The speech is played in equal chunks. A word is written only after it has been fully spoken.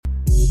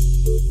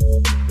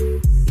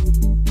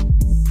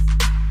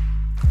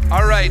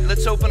All right,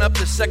 let's open up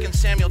to 2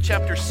 Samuel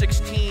chapter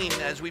 16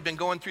 as we've been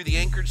going through the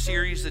Anchored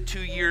series, the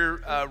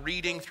 2-year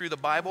reading through the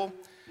Bible.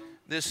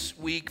 This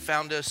week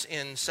found us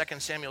in 2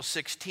 Samuel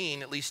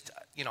 16. At least,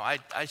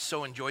 I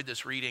so enjoyed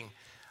this reading.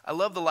 I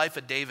love the life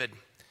of David.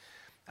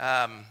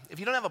 If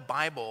you don't have a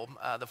Bible,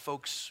 the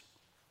folks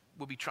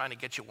will be trying to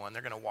get you one.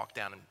 They're going to walk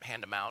down and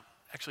hand them out.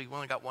 Actually, we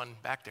only got one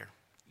back there.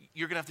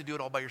 You're going to have to do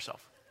it all by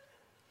yourself.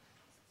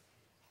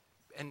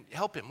 And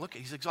help him. Look,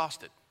 he's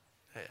exhausted.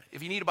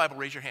 If you need a Bible,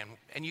 raise your hand,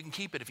 and you can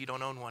keep it if you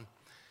don't own one.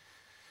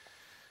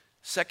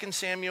 2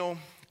 Samuel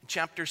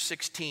chapter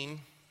 16,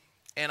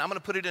 and I'm going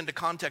to put it into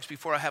context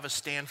before I have a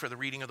stand for the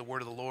reading of the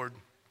word of the Lord.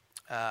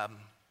 There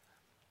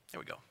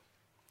we go.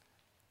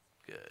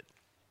 Good.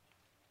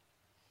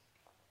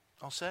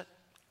 All set?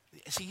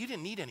 See, you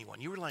didn't need anyone.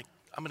 You were like,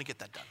 I'm going to get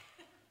that done.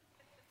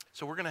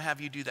 So we're going to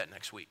have you do that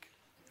next week.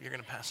 You're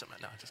going to pass them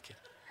out. No, just kidding.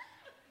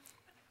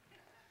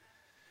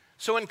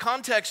 So in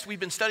context, we've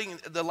been studying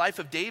the life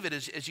of David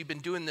as you've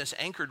been doing this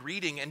anchored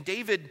reading. And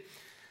David,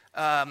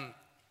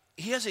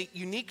 he has a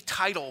unique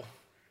title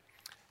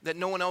that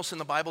no one else in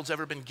the Bible's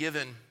ever been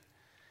given.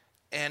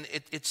 And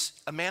it's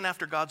a man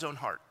after God's own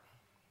heart.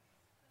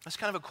 That's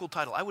kind of a cool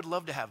title. I would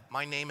love to have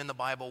my name in the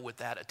Bible with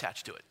that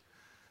attached to it.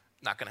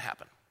 Not going to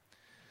happen.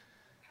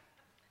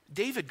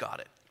 David got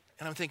it.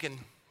 And I'm thinking,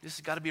 this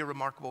has got to be a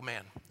remarkable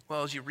man.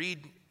 Well, as you read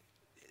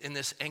in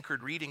this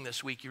anchored reading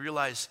this week, you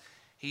realize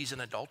he's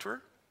an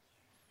adulterer.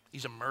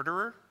 He's a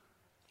murderer.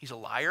 He's a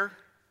liar.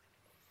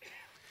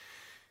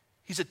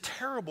 He's a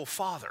terrible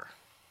father.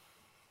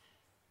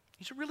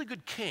 He's a really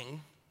good king,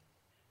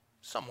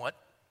 somewhat.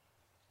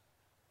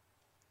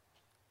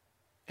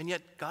 And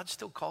yet God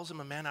still calls him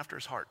a man after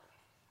his heart.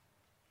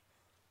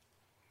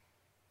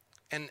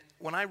 And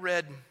when I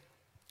read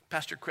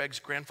Pastor Craig's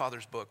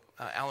grandfather's book,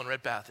 Alan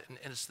Redpath, and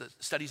it's the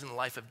studies in the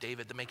life of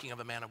David, the making of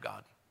a man of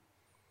God,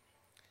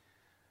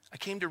 I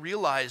came to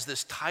realize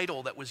this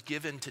title that was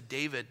given to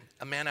David,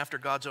 a man after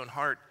God's own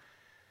heart.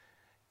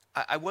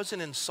 I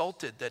wasn't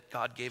insulted that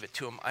God gave it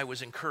to him. I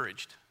was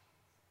encouraged.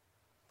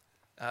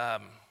 A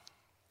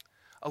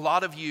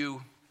lot of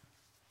you,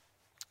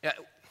 I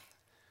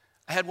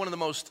had one of the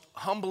most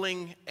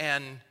humbling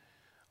and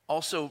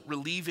also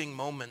relieving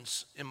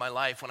moments in my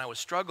life when I was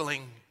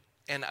struggling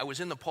and I was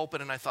in the pulpit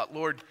and I thought,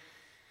 Lord,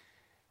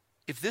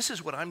 if this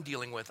is what I'm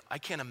dealing with, I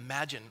can't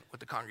imagine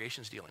what the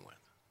congregation's dealing with.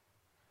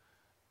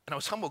 And I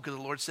was humbled because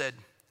the Lord said,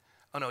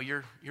 oh no,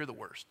 you're the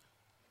worst.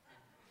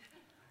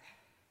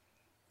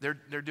 They're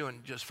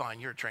doing just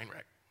fine. You're a train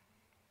wreck.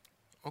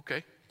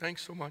 Okay,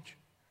 thanks so much.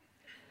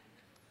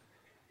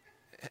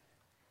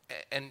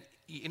 And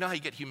you know how you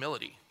get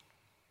humiliation.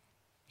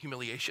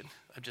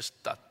 I just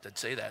thought I'd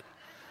say that.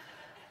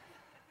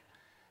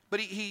 But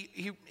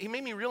he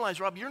made me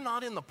realize, Rob, you're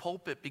not in the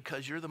pulpit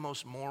because you're the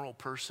most moral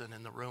person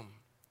in the room.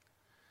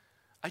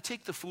 I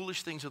take the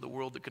foolish things of the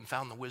world to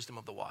confound the wisdom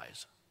of the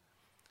wise.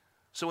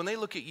 So when they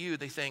look at you,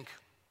 they think,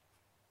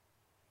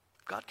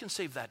 God can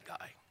save that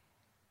guy.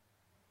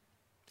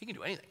 He can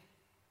do anything.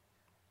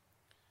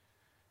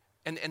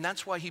 And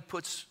that's why he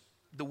puts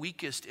the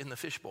weakest in the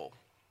fishbowl.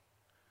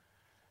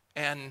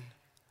 And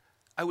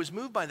I was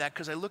moved by that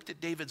because I looked at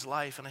David's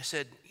life and I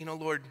said,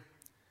 Lord,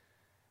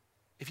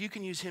 if you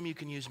can use him, you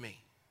can use me.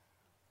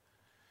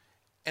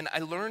 And I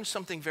learned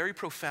something very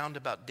profound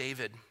about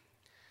David.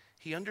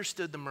 He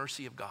understood the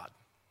mercy of God.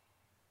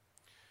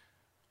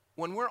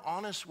 When we're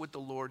honest with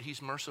the Lord,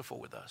 he's merciful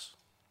with us.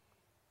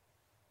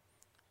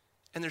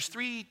 And there's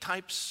 3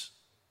 types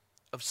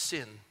of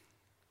sin.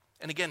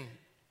 And again,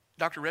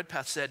 Dr.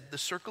 Redpath said, the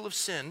circle of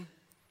sin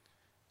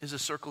is a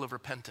circle of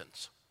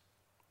repentance.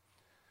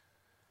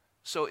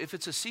 So if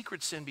it's a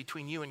secret sin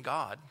between you and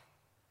God,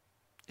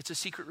 it's a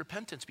secret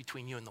repentance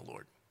between you and the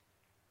Lord.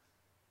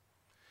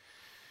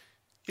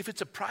 If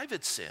it's a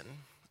private sin,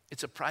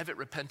 it's a private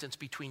repentance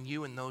between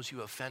you and those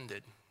you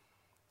offended.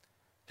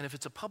 And if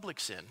it's a public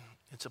sin,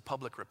 it's a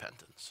public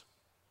repentance.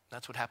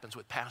 That's what happens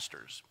with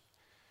pastors.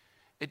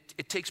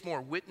 It takes more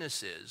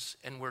witnesses,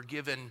 and we're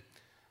given,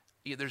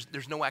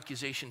 there's no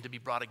accusation to be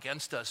brought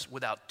against us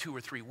without 2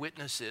 or 3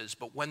 witnesses,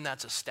 but when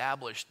that's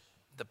established,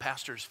 the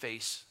pastors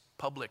face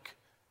public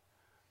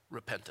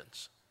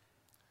repentance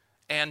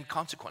and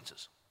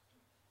consequences.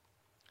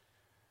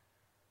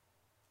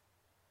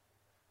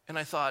 And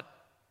I thought,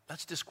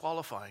 that's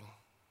disqualifying.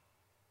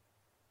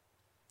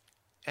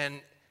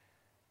 And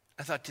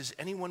I thought, does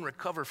anyone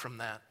recover from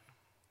that?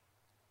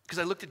 Because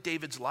I looked at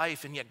David's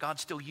life, and yet God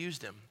still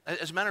used him.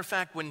 As a matter of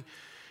fact, when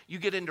you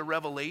get into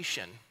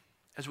Revelation,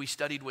 as we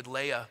studied with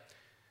Leah,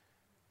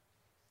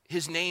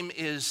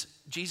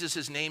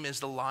 Jesus' name is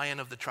the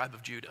Lion of the tribe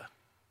of Judah.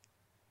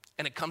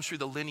 And it comes through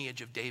the lineage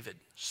of David,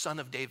 son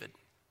of David.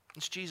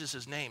 It's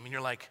Jesus' name. And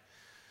you're like,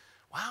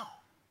 wow,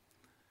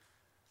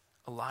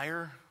 a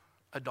liar,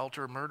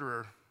 adulterer,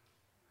 murderer.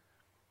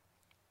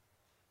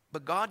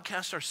 But God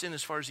casts our sin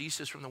as far as the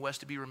east is from the west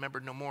to be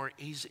remembered no more.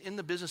 He's in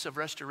the business of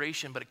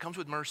restoration, but it comes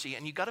with mercy.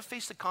 And you got to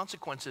face the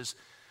consequences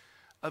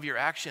of your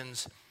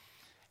actions.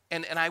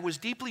 And I was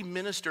deeply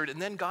ministered,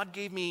 and then God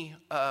gave me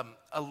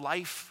a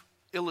life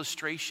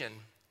illustration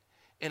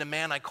in a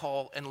man I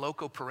call in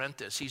loco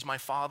parentis. He's my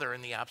father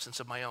in the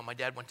absence of my own. My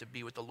dad went to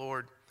be with the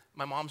Lord.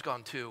 My mom's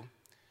gone too.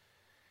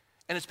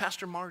 And it's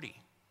Pastor Marty.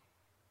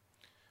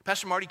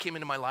 Pastor Marty came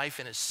into my life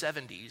in his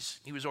 70s.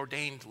 He was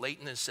ordained late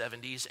in his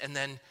 70s,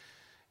 and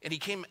he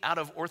came out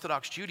of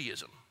Orthodox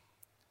Judaism.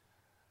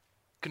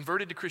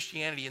 Converted to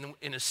Christianity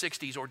in his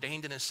 60s,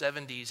 ordained in his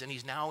 70s, and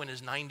he's now in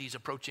his 90s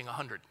approaching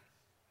 100.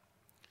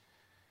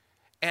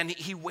 And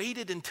he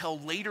waited until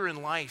later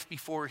in life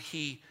before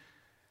he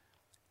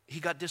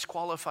got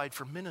disqualified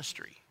for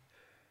ministry.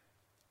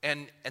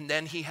 And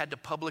then he had to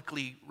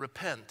publicly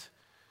repent.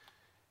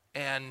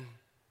 And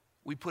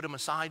we put him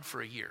aside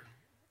for a year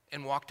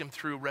and walked him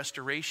through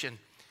restoration.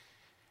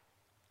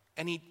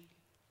 And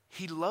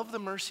he loved the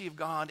mercy of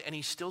God, and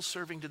he's still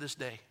serving to this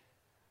day.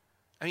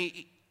 I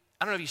mean,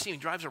 I don't know if you've seen him,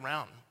 he drives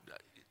around.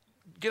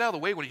 Get out of the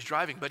way when he's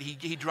driving, but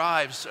he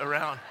drives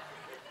around.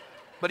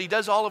 But he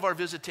does all of our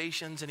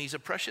visitations, and he's a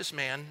precious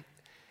man.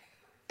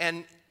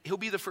 And he'll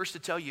be the first to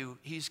tell you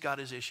he's got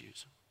his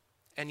issues,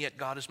 and yet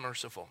God is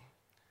merciful.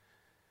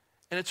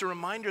 And it's a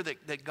reminder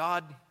that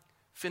God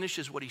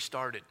finishes what he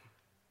started.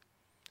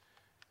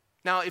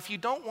 Now, if you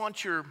don't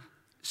want your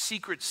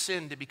secret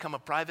sin to become a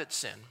private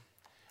sin,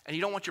 and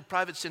you don't want your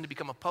private sin to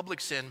become a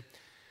public sin,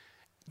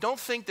 don't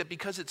think that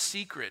because it's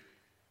secret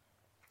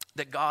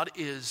that God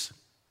is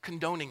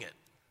condoning it.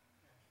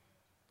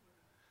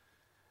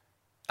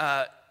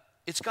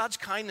 It's God's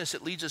kindness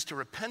that leads us to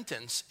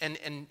repentance,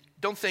 and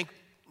don't think,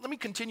 let me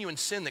continue in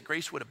sin that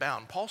grace would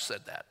abound. Paul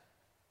said that.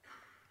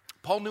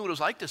 Paul knew what it was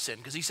like to sin,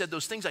 because he said,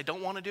 those things I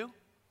don't want to do,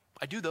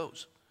 I do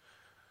those.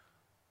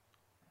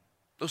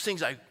 Those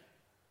things I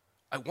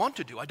want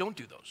to do, I don't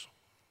do those.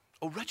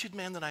 Oh, wretched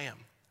man that I am.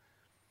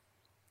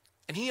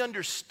 And he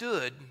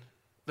understood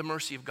the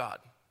mercy of God.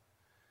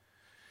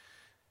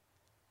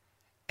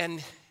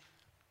 And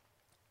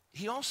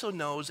he also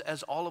knows,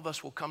 as all of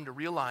us will come to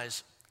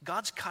realize,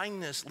 God's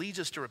kindness leads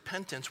us to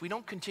repentance. We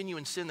don't continue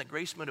in sin that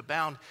grace might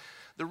abound.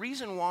 The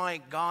reason why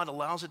God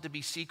allows it to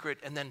be secret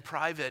and then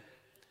private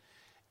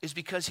is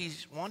because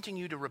he's wanting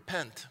you to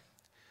repent.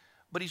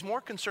 But he's more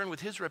concerned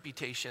with his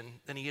reputation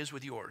than he is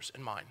with yours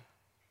and mine.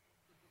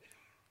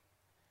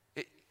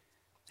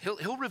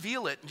 He'll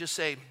reveal it and just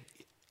say,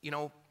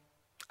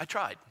 I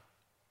tried,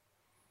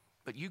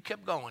 but you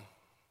kept going.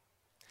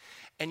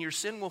 And your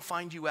sin will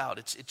find you out.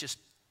 It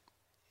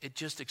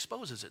just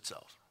exposes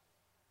itself.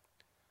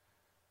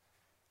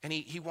 And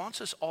he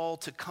wants us all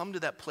to come to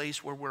that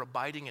place where we're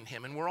abiding in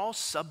him. And we're all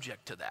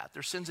subject to that.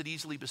 There's sins that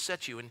easily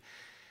beset you.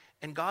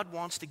 And God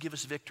wants to give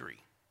us victory.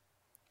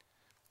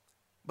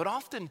 But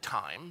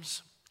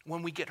oftentimes,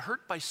 when we get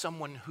hurt by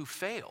someone who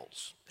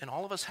fails, and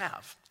all of us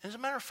have, as a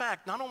matter of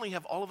fact, not only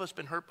have all of us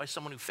been hurt by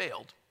someone who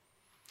failed,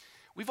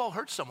 we've all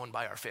hurt someone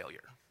by our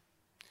failure.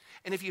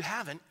 And if you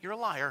haven't, you're a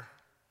liar,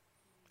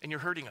 and you're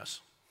hurting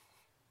us.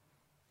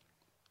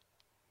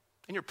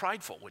 And you're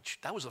prideful, which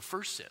that was the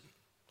first sin.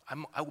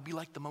 I will be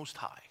like the Most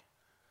High.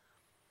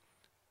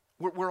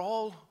 We're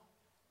all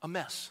a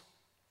mess.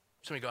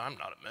 Somebody go, I'm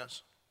not a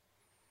mess.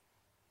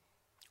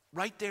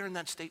 Right there in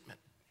that statement,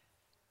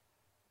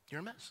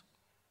 you're a mess.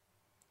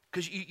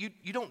 Because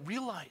you don't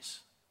realize,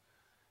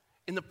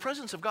 in the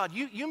presence of God,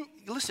 you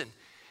listen,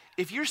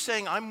 if you're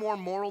saying I'm more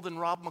moral than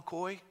Rob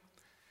McCoy,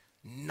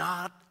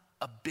 not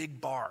a big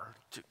bar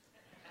to...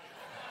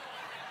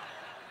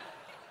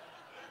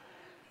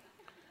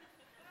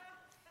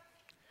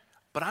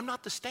 But I'm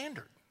not the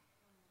standard.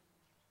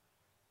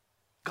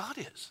 God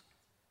is.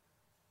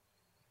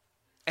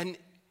 And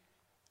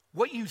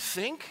what you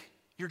think,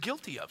 you're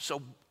guilty of.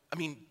 So,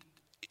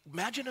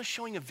 imagine us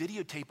showing a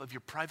videotape of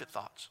your private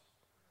thoughts.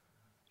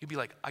 You'd be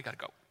like, I gotta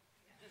go.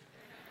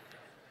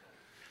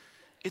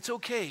 It's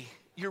okay.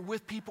 You're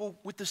with people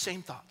with the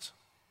same thoughts.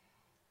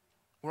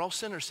 We're all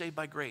sinners saved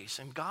by grace,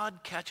 and God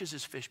catches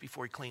his fish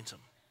before he cleans them.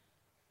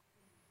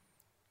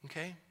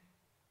 Okay?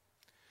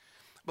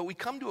 But we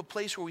come to a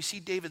place where we see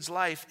David's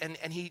life, and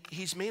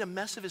he's made a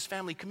mess of his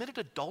family, committed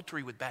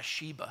adultery with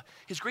Bathsheba.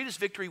 His greatest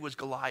victory was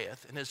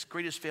Goliath, and his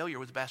greatest failure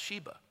was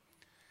Bathsheba.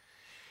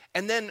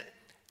 And then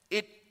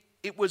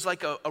it was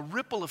like a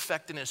ripple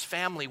effect in his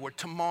family where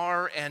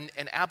Tamar and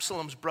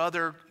Absalom's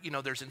brother,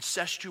 there's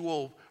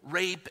incestual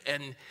rape,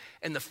 and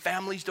the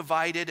family's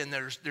divided, and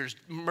there's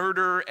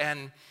murder,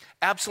 and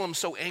Absalom's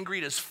so angry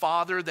at his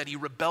father that he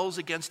rebels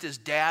against his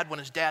dad when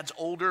his dad's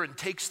older and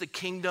takes the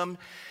kingdom.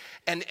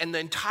 And the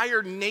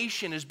entire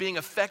nation is being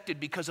affected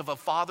because of a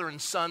father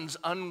and son's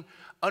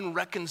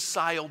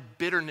unreconciled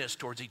bitterness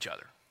towards each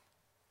other.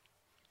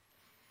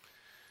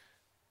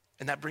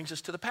 And that brings us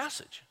to the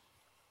passage.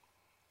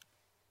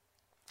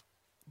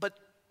 But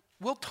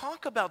we'll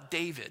talk about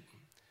David,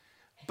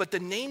 but the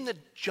name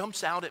that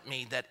jumps out at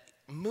me, that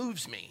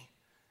moves me,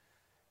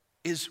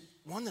 is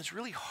one that's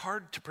really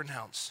hard to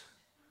pronounce.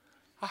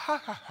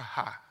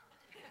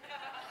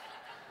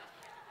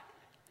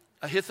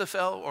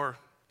 Ahithophel, or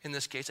in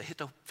this case,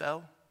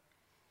 Ahithophel.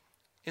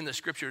 In the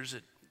scriptures,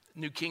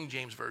 New King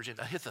James Version,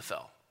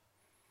 Ahithophel.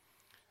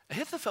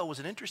 Ahithophel was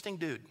an interesting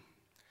dude.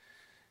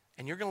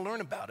 And you're going to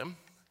learn about him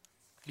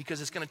because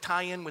it's going to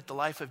tie in with the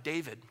life of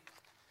David.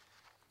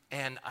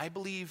 And I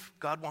believe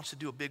God wants to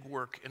do a big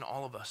work in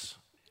all of us,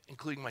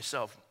 including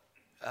myself,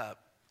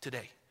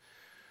 today.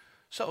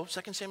 So,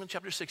 2 Samuel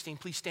chapter 16,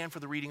 please stand for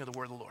the reading of the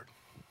word of the Lord.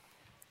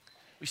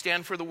 We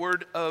stand for the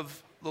word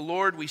of the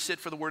Lord. We sit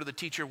for the word of the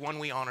teacher. One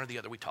we honor, the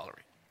other we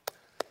tolerate.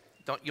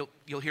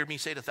 You'll hear me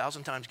say it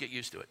 1,000 times, get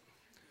used to it.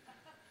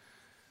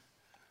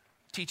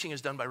 Teaching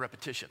is done by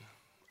repetition.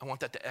 I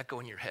want that to echo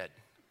in your head.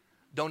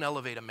 Don't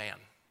elevate a man.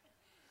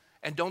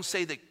 And don't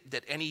say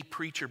that any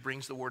preacher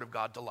brings the word of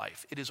God to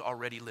life. It is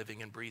already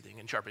living and breathing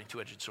and sharpening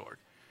two-edged sword.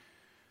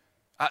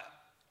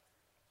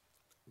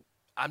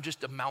 I'm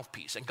just a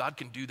mouthpiece, and God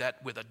can do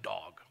that with a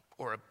dog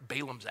or a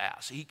Balaam's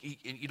ass.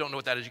 You don't know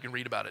what that is, you can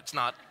read about it. It's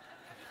not,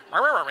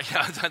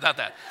 it's not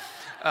that.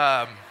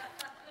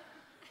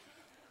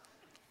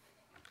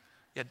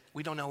 Yeah,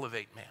 we don't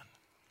elevate man.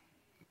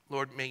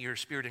 Lord, may your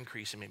spirit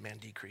increase and may man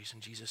decrease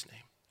in Jesus'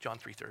 name. John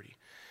 3:30.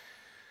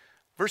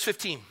 Verse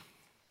 15.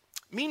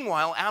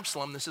 Meanwhile,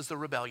 Absalom, this is the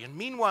rebellion.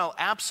 Meanwhile,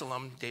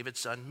 Absalom,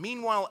 David's son,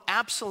 meanwhile,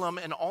 Absalom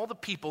and all the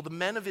people, the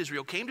men of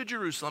Israel, came to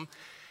Jerusalem,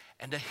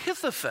 and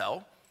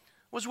Ahithophel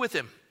was with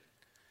him.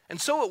 And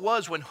so it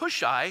was when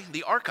Hushai,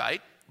 the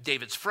Archite,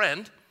 David's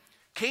friend,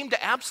 came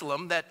to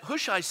Absalom that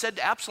Hushai said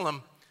to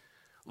Absalom,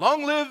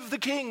 "Long live the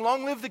king,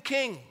 long live the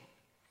king."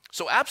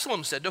 So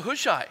Absalom said to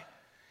Hushai,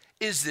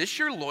 "Is this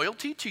your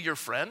loyalty to your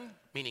friend?"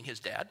 Meaning his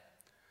dad.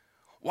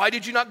 "Why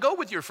did you not go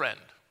with your friend?"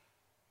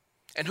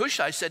 And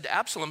Hushai said to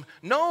Absalom,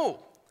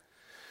 "No,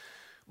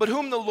 but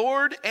whom the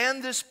Lord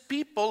and this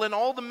people and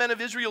all the men of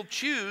Israel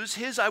choose,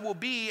 his I will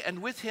be,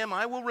 and with him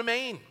I will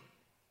remain."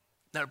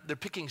 Now, they're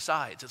picking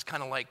sides. It's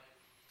kind of like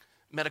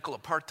medical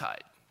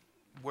apartheid.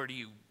 Where do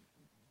you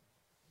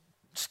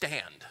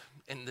stand?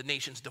 And the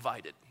nation's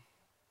divided.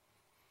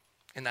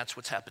 And that's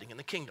what's happening in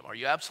the kingdom. Are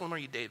you Absalom or are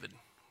you David?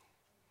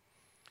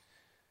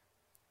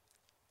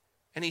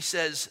 And he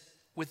says,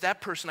 "With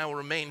that person I will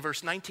remain."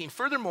 Verse 19,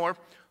 "Furthermore,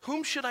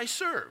 whom should I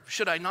serve?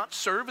 Should I not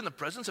serve in the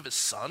presence of his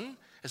son,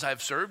 as I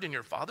have served in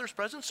your father's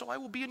presence? So I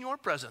will be in your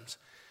presence."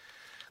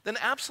 Then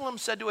Absalom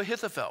said to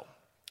Ahithophel,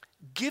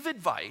 "Give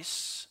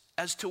advice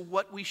as to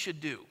what we should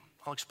do."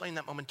 I'll explain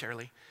that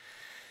momentarily.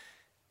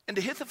 And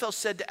Ahithophel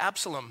said to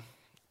Absalom,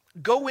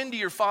 "Go into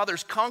your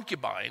father's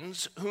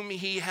concubines, whom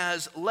he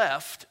has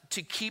left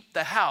to keep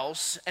the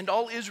house, and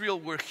all Israel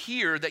will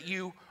hear that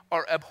you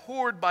are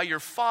abhorred by your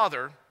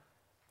father.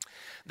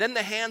 Then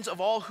the hands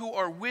of all who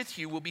are with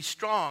you will be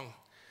strong."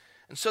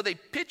 And so they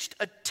pitched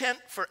a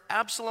tent for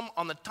Absalom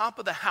on the top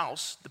of the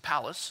house, the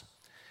palace,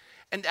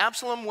 and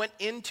Absalom went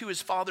into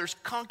his father's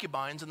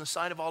concubines in the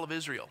sight of all of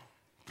Israel.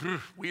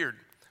 Weird.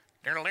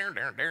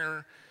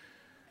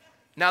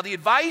 Now the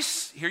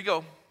advice, here you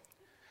go.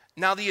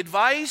 Now the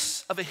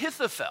advice of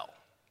Ahithophel,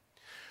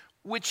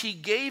 which he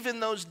gave in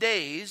those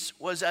days,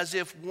 was as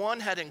if one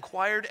had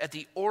inquired at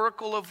the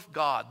oracle of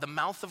God, the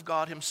mouth of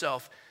God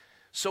himself.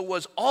 So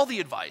was all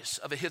the advice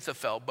of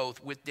Ahithophel,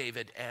 both with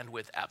David and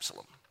with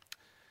Absalom.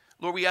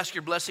 Lord, we ask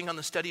your blessing on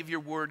the study of your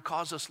word.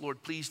 Cause us,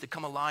 Lord, please, to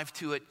come alive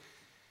to it.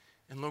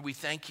 And Lord, we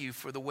thank you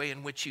for the way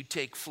in which you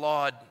take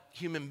flawed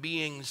human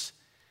beings.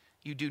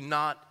 You do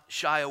not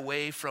shy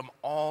away from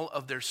all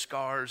of their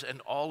scars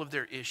and all of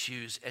their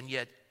issues. And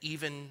yet,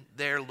 even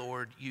there,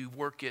 Lord, you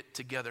work it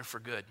together for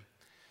good.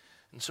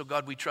 And so,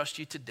 God, we trust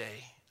you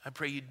today. I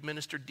pray you'd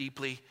minister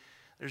deeply.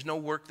 There's no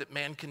work that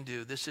man can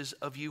do. This is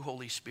of you,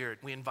 Holy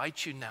Spirit. We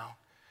invite you now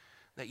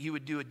that you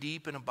would do a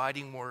deep and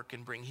abiding work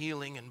and bring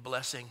healing and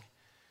blessing.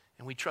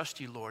 And we trust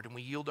you, Lord, and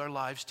we yield our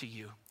lives to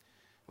you.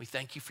 We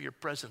thank you for your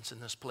presence in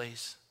this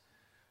place.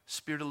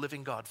 Spirit of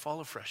living God, fall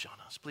afresh on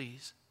us,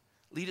 please.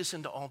 Lead us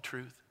into all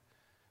truth.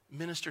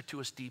 Minister to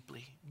us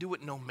deeply. Do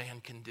what no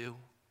man can do.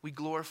 We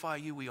glorify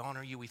you, we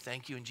honor you, we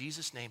thank you in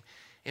Jesus' name.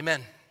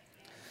 Amen.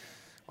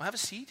 Well, have a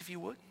seat if you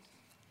would.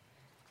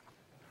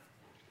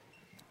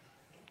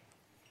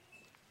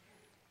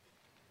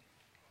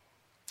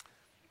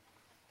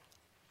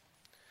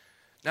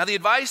 Now the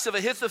advice of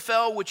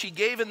Ahithophel, which he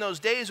gave in those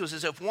days, was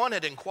as if one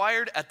had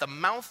inquired at the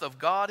mouth of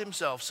God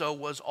himself. So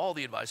was all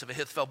the advice of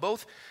Ahithophel,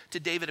 both to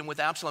David and with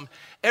Absalom.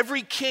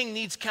 Every king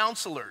needs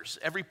counselors.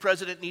 Every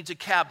president needs a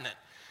cabinet.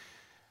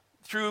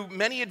 Through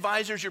many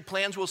advisors, your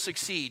plans will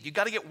succeed. You've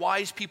got to get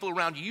wise people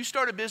around you. You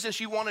start a business,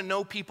 you want to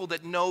know people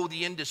that know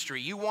the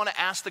industry. You want to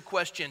ask the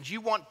questions. You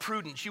want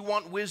prudence. You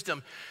want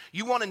wisdom.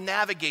 You want to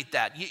navigate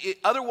that.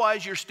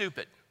 Otherwise, you're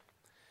stupid.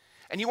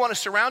 And you want to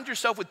surround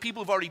yourself with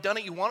people who've already done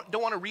it. You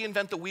don't want to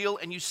reinvent the wheel,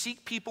 and you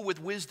seek people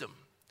with wisdom.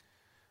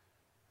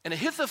 And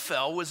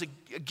Ahithophel was a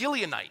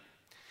Gileonite.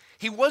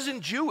 He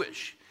wasn't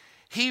Jewish.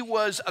 He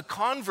was a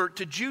convert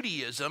to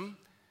Judaism,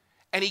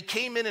 and he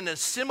came in and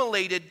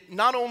assimilated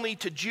not only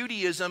to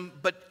Judaism,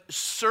 but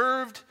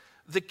served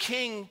the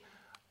king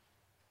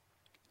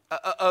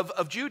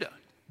of Judah,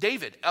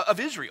 David, of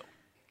Israel.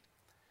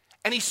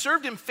 And he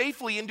served him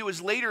faithfully into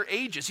his later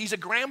ages. He's a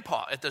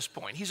grandpa at this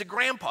point. He's a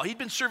grandpa. He'd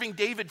been serving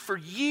David for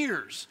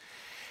years.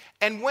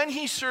 And when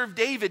he served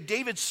David,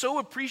 David so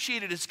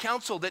appreciated his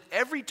counsel that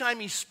every time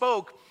he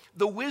spoke,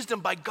 the wisdom,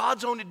 by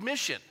God's own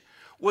admission,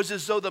 was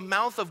as though the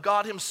mouth of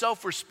God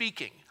himself were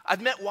speaking.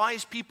 I've met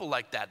wise people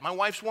like that. My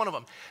wife's one of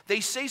them.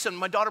 They say something,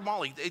 my daughter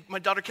Molly, my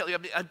daughter Kelly,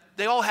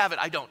 they all have it,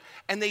 I don't.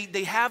 And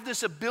they have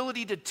this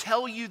ability to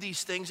tell you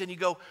these things, and you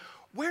go,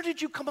 where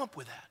did you come up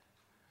with that?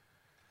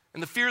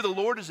 And the fear of the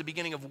Lord is the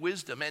beginning of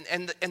wisdom.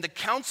 And the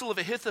counsel of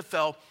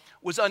Ahithophel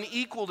was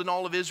unequaled in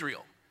all of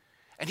Israel.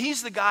 And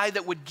he's the guy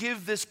that would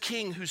give this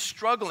king who's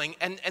struggling.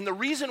 And the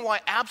reason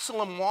why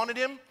Absalom wanted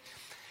him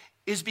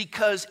is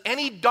because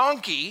any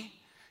donkey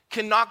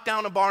can knock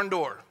down a barn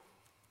door.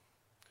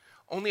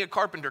 Only a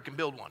carpenter can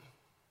build one.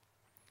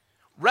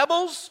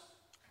 Rebels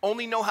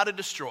only know how to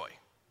destroy.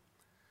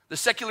 The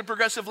secular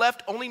progressive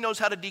left only knows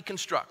how to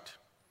deconstruct.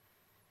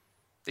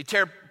 They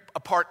tear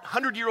apart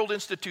 100-year-old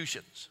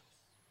institutions.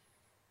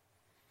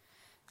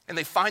 And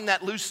they find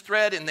that loose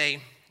thread, and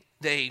they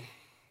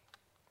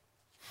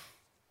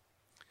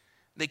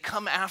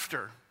come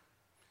after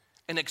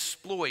and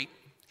exploit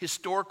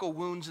historical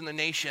wounds in the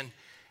nation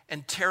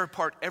and tear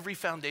apart every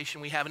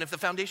foundation we have. And if the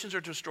foundations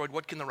are destroyed,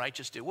 what can the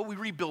righteous do? Well, we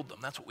rebuild them.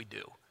 That's what we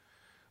do.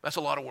 That's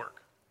a lot of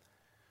work.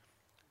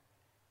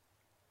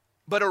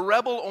 But a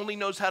rebel only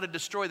knows how to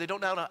destroy. They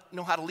don't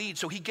know how to lead.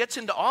 So he gets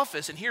into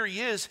office, and here he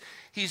is.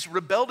 He's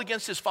rebelled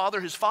against his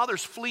father. His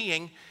father's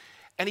fleeing,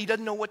 and he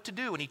doesn't know what to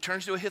do. And he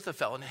turns to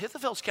Ahithophel, and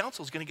Ahithophel's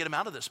counsel is going to get him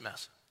out of this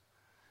mess.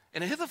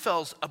 And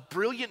Ahithophel's a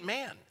brilliant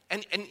man.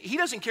 And he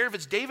doesn't care if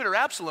it's David or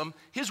Absalom.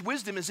 His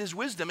wisdom is his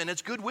wisdom, and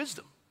it's good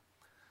wisdom.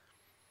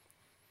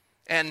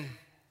 And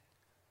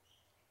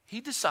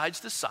he decides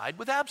to side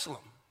with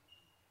Absalom.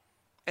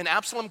 And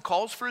Absalom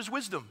calls for his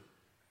wisdom.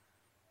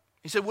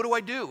 He said, what do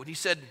I do? And he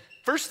said,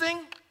 first thing,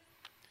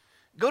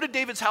 go to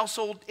David's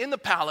household in the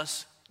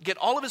palace, get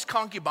all of his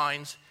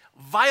concubines,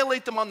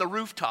 violate them on the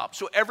rooftop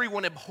so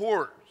everyone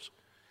abhors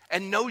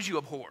and knows you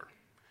abhor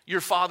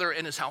your father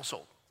and his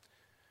household.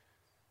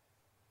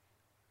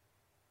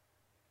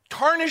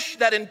 Tarnish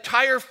that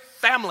entire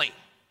family.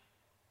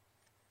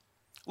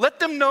 Let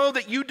them know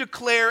that you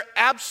declare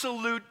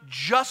absolute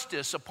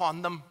justice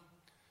upon them.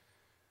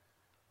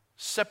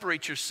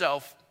 Separate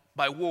yourself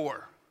by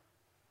war.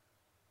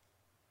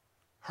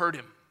 Hurt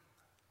him.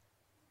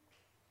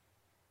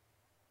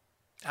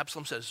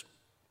 Absalom says,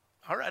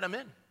 all right, I'm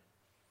in.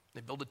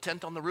 They build a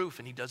tent on the roof,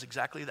 and he does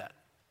exactly that.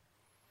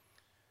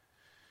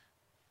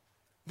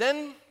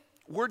 Then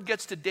word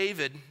gets to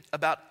David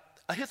about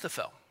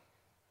Ahithophel.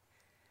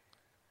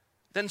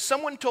 Then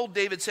someone told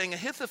David, saying,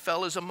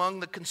 Ahithophel is among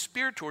the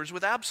conspirators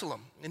with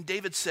Absalom. And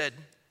David said,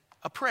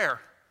 a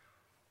prayer.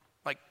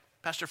 Like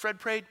Pastor Fred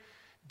prayed,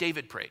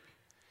 David prayed.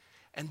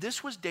 And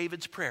this was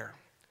David's prayer.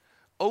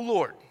 O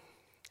Lord,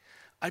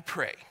 I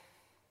pray,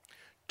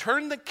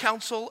 turn the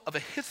counsel of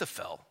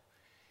Ahithophel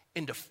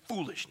into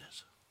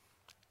foolishness.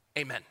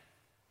 Amen.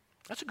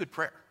 That's a good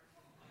prayer.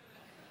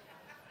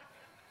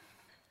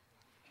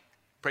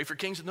 Pray for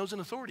kings and those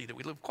in authority, that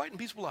we live quiet and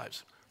peaceful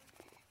lives.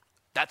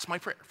 That's my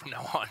prayer from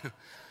now on.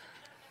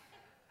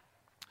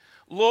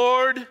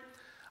 Lord,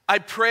 I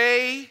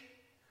pray,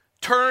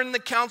 turn the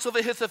counsel of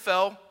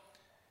Ahithophel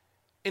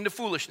into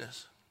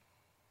foolishness.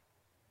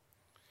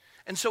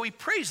 And so he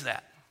prays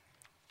that.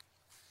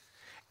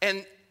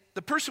 And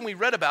the person we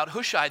read about,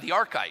 Hushai the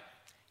Archite,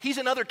 he's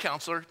another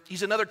counselor.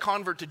 He's another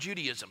convert to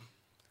Judaism.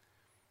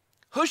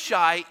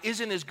 Hushai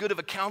isn't as good of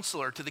a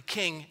counselor to the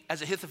king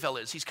as Ahithophel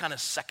is. He's kind of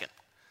second.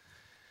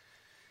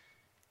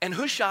 And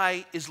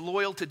Hushai is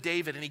loyal to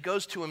David, and he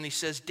goes to him and he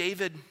says,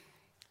 David,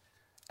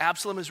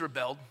 Absalom has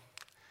rebelled.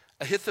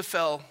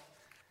 Ahithophel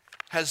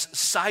has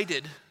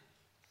sided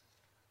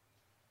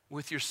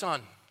with your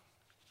son.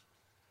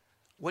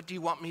 What do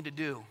you want me to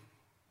do?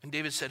 And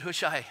David said,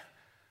 Hushai,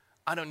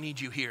 I don't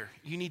need you here.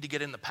 You need to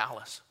get in the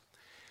palace.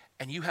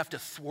 And you have to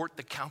thwart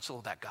the counsel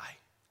of that guy.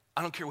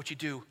 I don't care what you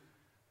do.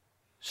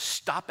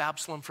 Stop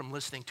Absalom from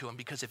listening to him,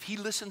 because if he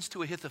listens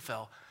to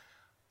Ahithophel,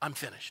 I'm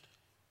finished.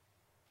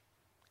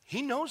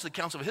 He knows the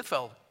counsel of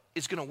Ahithophel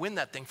is going to win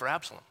that thing for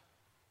Absalom.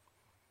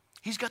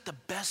 He's got the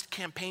best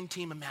campaign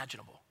team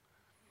imaginable.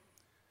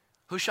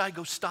 Hushai,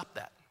 go stop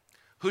that.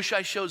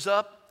 Hushai shows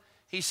up.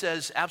 He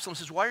says, Absalom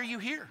says, why are you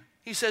here?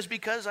 He says,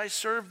 because I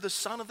serve the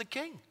son of the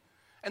king,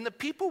 and the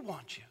people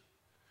want you.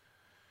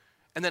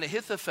 And then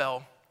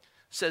Ahithophel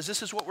says,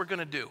 this is what we're going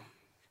to do,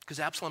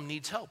 because Absalom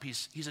needs help.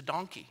 He's a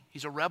donkey.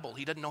 He's a rebel.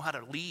 He doesn't know how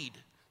to lead.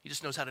 He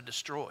just knows how to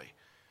destroy.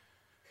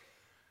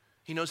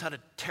 He knows how to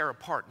tear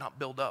apart, not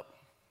build up.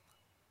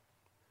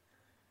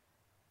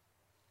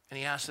 And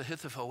he asks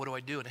Ahithophel, what do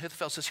I do? And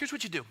Ahithophel says, here's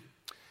what you do.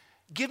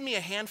 Give me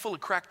a handful of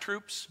crack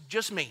troops,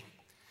 just me.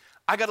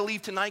 I got to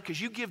leave tonight,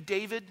 because you give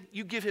David,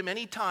 you give him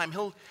any time.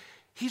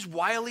 He's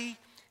wily.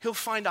 He'll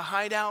find a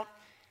hideout.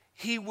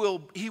 He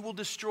will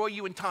destroy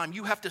you in time.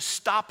 You have to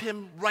stop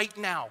him right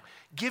now.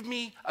 Give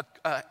me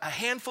a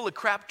handful of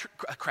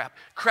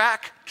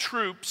crack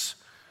troops.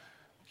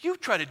 You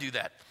try to do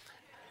that.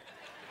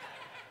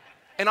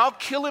 And I'll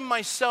kill him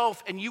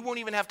myself, and you won't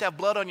even have to have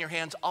blood on your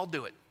hands. I'll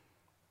do it.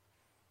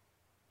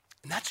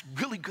 And that's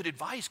really good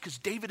advice, because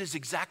David is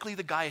exactly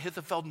the guy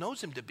Ahithophel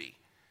knows him to be.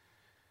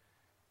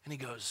 And he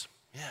goes,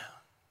 yeah.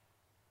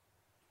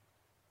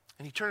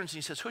 And he turns and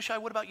he says, Hushai,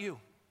 what about you?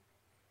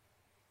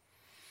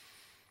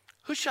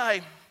 Hushai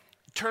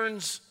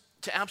turns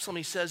to Absalom.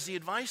 He says, the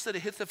advice that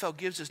Ahithophel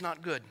gives is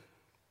not good.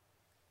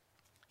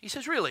 He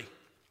says, really?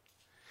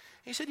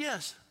 He said,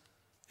 yes,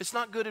 it's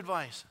not good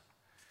advice.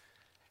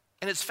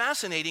 And it's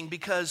fascinating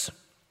because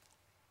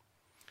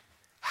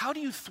how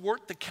do you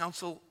thwart the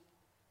counsel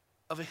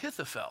of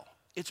Ahithophel?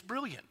 It's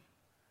brilliant.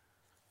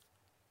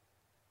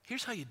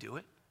 Here's how you do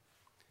it.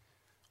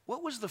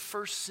 What was the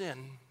first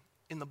sin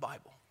in the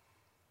Bible?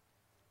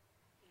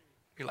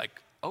 You're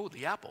like, oh,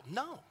 the apple.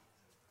 No.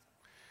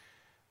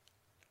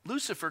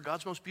 Lucifer,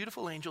 God's most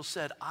beautiful angel,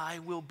 said, I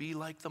will be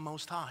like the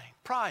Most High.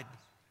 Pride.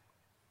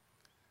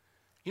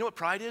 You know what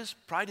pride is?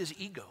 Pride is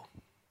ego.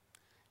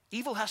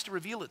 Evil has to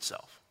reveal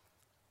itself.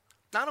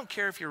 Now, I don't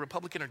care if you're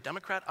Republican or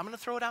Democrat. I'm going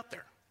to throw it out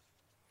there.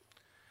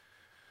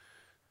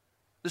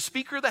 The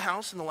Speaker of the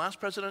House in the last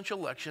presidential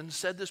election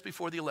said this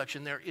before the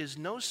election, there is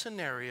no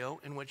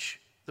scenario in which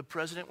the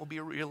president will be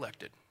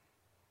reelected.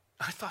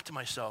 I thought to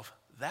myself,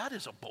 that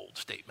is a bold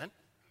statement.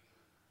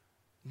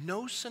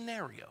 No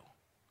scenario.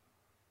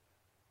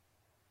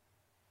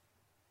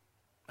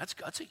 That's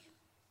gutsy.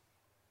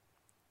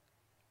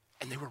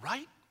 And they were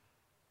right.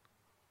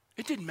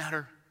 It didn't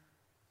matter.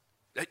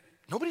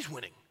 Nobody's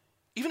winning.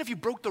 Even if you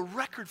broke the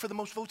record for the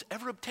most votes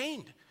ever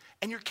obtained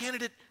and your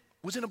candidate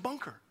was in a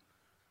bunker.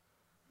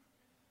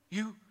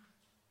 You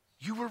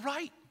were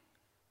right.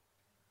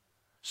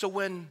 So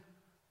when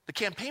the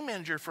campaign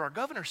manager for our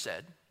governor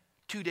said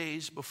 2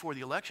 days before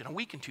the election, a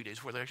week and 2 days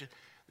before the election,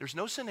 there's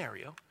no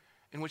scenario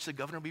in which the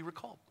governor will be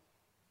recalled.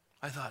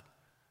 I thought,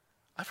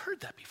 I've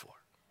heard that before.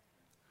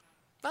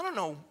 I don't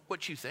know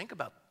what you think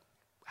about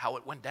how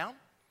it went down.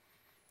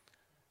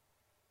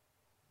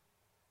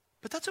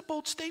 But that's a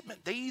bold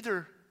statement. They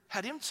either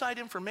had inside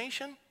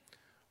information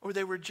or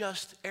they were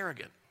just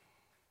arrogant.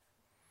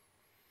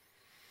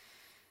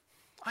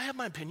 I have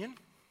my opinion.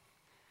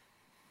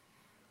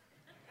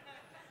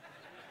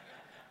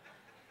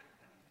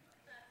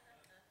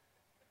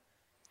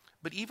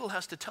 But evil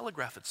has to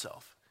telegraph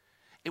itself.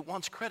 It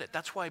wants credit.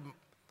 That's why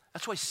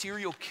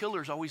serial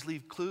killers always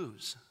leave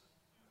clues.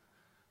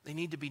 They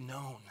need to be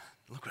known.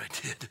 Look what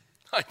I did.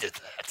 I did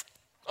that.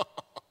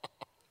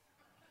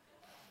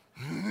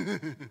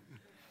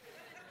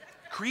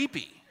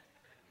 Creepy.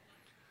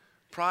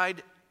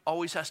 Pride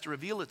always has to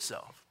reveal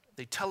itself.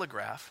 They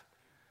telegraph.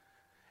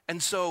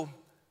 And so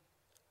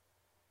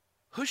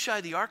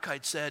Hushai the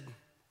Archite said,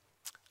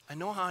 I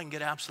know how I can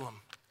get Absalom.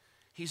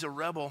 He's a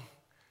rebel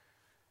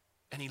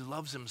and he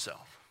loves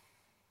himself.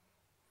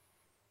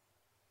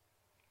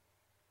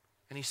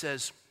 And he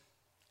says,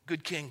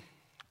 good king.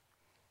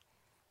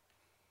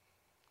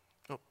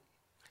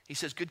 He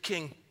says, good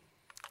king,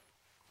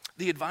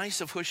 the advice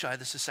of Hushai,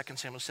 this is 2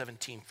 Samuel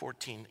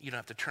 17:14. You don't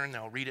have to turn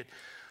now, I'll read it.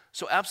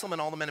 So Absalom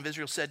and all the men of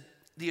Israel said,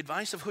 the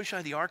advice of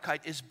Hushai the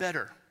Archite is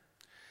better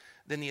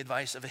than the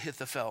advice of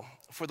Ahithophel,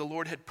 for the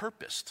Lord had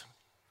purposed.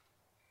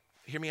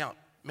 Hear me out.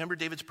 Remember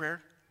David's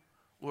prayer?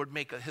 Lord,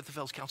 make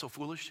Ahithophel's counsel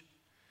foolish.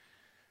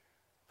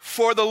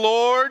 For the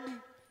Lord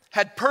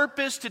had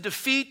purposed to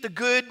defeat the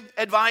good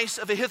advice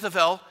of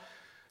Ahithophel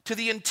to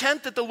the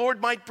intent that the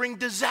Lord might bring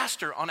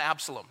disaster on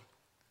Absalom.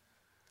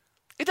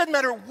 It doesn't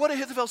matter what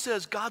Ahithophel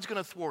says, God's going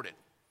to thwart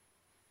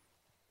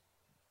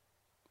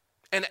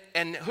it.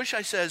 And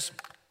Hushai says,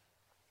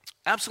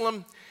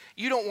 Absalom,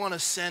 you don't want to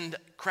send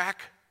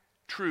crack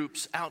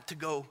troops out to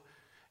go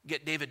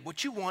get David.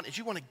 What you want is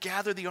you want to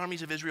gather the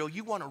armies of Israel.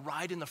 You want to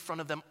ride in the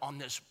front of them on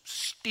this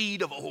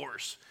steed of a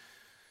horse.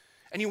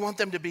 And you want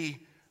them to be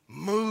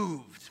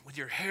moved with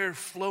your hair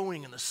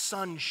flowing and the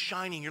sun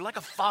shining. You're like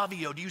a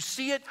Fabio. Do you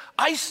see it?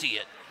 I see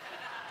it.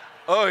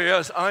 Oh,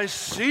 yes, I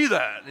see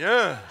that.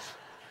 Yes.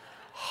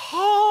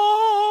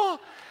 Oh,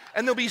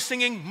 and they'll be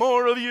singing,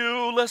 more of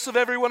you, less of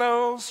everyone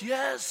else.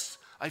 Yes,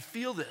 I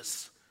feel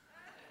this.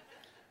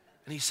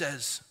 And he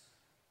says,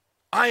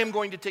 I am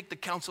going to take the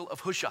counsel of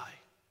Hushai,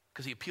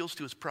 because he appeals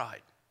to his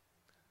pride.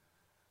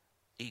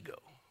 Ego.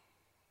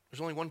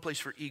 There's only one place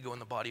for ego in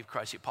the body of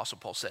Christ. The Apostle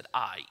Paul said,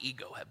 I,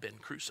 ego, have been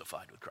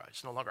crucified with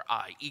Christ. No longer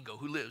I, ego,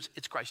 who lives.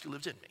 It's Christ who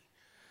lives in me.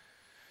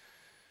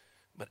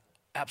 But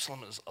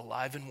Absalom is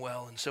alive and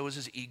well, and so is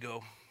his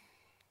ego.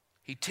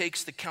 He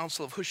takes the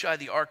counsel of Hushai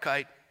the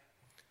Archite,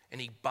 and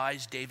he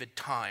buys David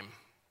time.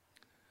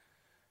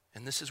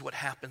 And this is what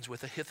happens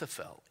with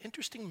Ahithophel.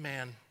 Interesting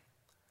man.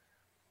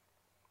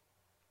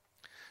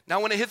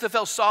 Now when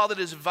Ahithophel saw that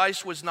his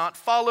advice was not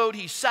followed,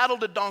 he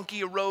saddled a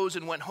donkey, arose,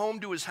 and went home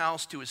to his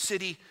house, to his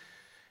city.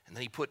 And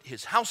then he put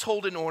his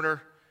household in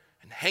order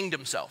and hanged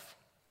himself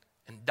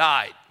and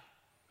died.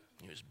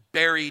 He was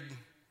buried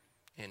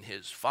in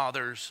his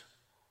father's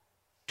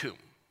tomb.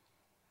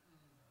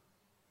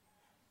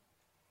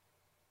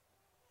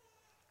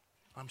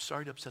 I'm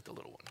sorry to upset the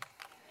little one.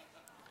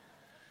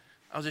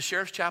 I was a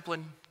sheriff's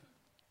chaplain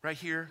right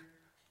here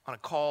on a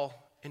call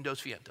in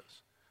Dos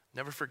Vientos.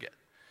 Never forget.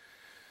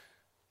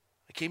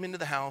 I came into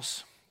the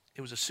house.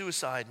 It was a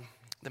suicide.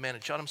 The man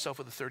had shot himself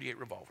with a .38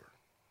 revolver.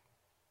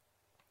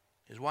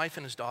 His wife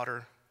and his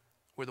daughter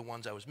were the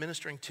ones I was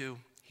ministering to.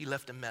 He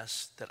left a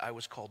mess that I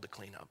was called to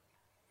clean up.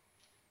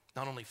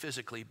 not only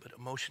physically, but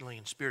emotionally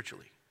and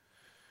spiritually.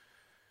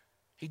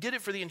 He did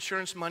it for the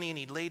insurance money, and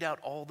he laid out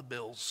all the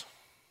bills.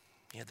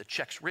 He had the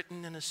checks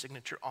written and his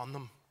signature on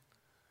them.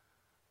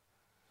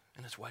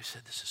 And his wife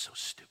said, "This is so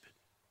stupid.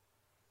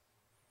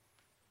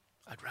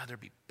 I'd rather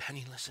be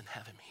penniless and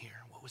have him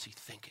here." What was he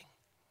thinking?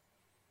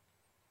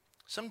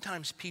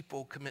 Sometimes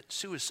people commit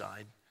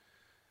suicide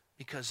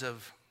because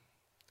of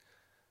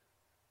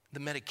the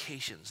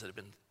medications that have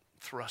been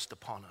thrust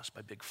upon us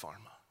by Big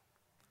Pharma.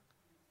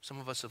 Some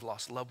of us have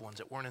lost loved ones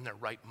that weren't in their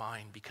right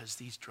mind because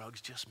these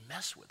drugs just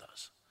mess with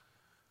us.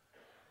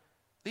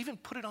 They even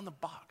put it on the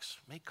box,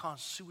 may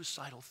cause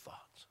suicidal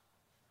thoughts.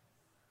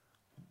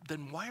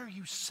 Then why are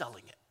you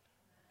selling it?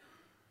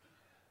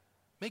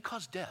 May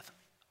cause death.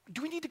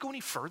 Do we need to go any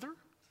further?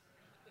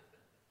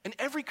 In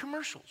every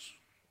commercial's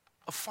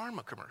a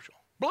pharma commercial.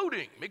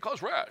 Bloating may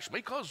cause rash,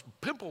 may cause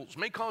pimples,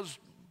 may cause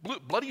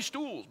bloody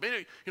stools.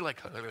 You're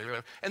like,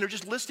 and they're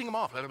just listing them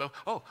off. I don't know.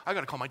 Oh, I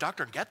got to call my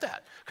doctor and get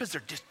that because they're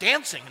just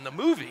dancing in the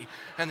movie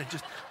and they're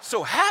just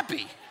so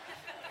happy.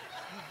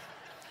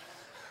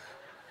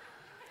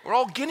 We're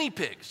all guinea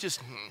pigs,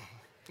 just,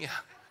 yeah.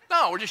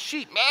 No, we're just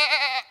sheep.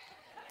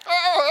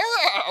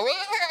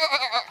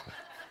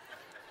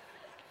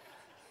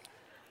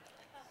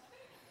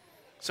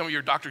 Some of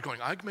your doctors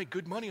going, I can make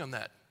good money on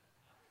that.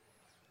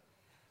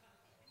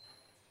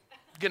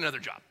 Get another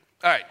job.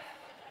 All right.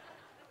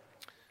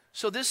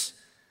 So this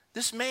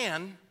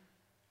man,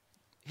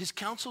 his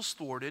counsel's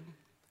thwarted,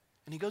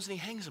 and he goes and he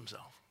hangs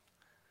himself.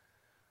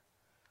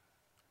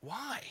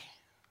 Why?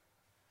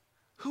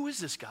 Who is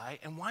this guy,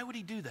 and why would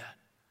he do that?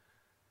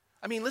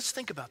 I mean, let's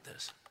think about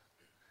this.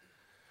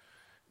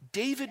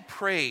 David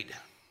prayed,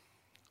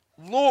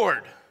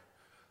 "Lord,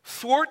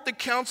 thwart the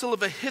counsel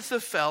of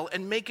Ahithophel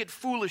and make it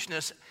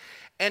foolishness."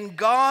 And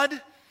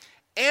God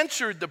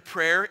answered the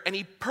prayer, and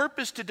he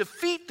purposed to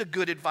defeat the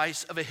good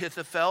advice of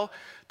Ahithophel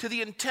to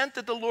the intent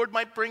that the Lord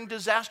might bring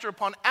disaster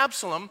upon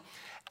Absalom.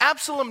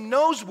 Absalom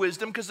knows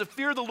wisdom because the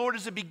fear of the Lord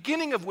is the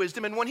beginning of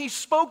wisdom. And when he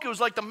spoke, it was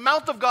like the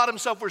mouth of God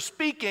himself were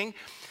speaking.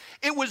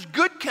 It was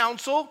good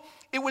counsel.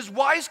 It was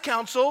wise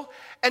counsel.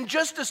 And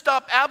just to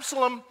stop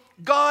Absalom,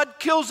 God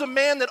kills a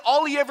man that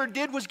all he ever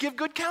did was give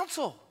good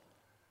counsel.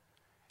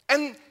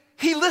 And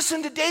he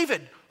listened to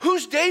David.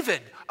 Who's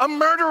David? A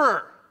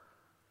murderer.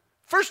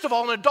 First of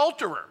all, an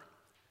adulterer.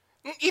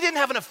 He didn't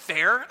have an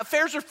affair.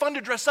 Affairs are fun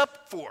to dress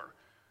up for.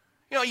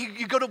 You know,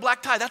 you go to a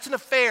black tie, that's an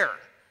affair.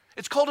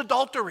 It's called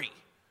adultery.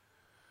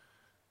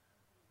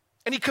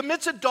 And he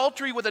commits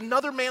adultery with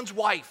another man's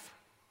wife,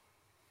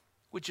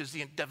 which is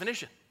the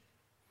definition.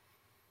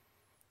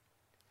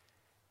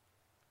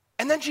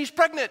 And then she's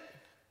pregnant.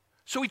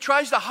 So he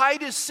tries to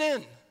hide his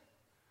sin.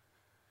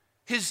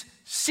 His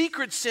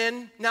secret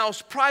sin now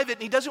is private,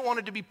 and he doesn't want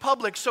it to be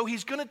public, so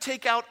he's going to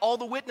take out all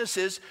the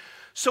witnesses.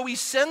 So he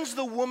sends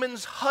the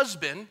woman's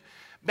husband.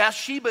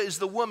 Bathsheba is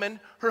the woman.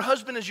 Her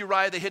husband is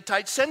Uriah the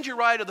Hittite. Sends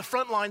Uriah to the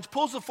front lines,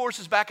 pulls the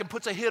forces back, and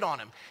puts a hit on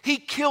him. He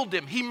killed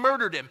him. He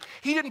murdered him.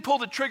 He didn't pull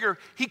the trigger.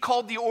 He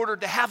called the order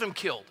to have him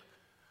killed.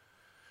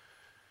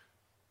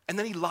 And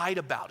then he lied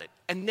about it.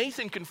 And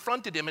Nathan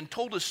confronted him and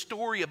told a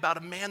story about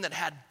a man that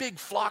had big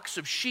flocks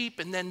of sheep,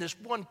 and then this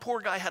one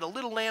poor guy had a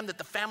little lamb that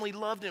the family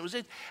loved, and it was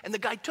it. And the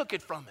guy took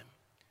it from him.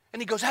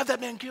 And he goes, "Have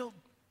that man killed.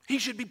 He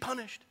should be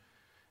punished."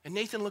 And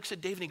Nathan looks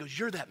at David and he goes,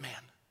 "You're that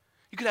man.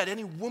 You could have had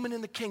any woman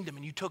in the kingdom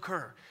and you took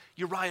her,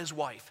 Uriah's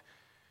wife.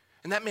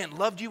 And that man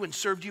loved you and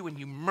served you and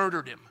you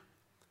murdered him."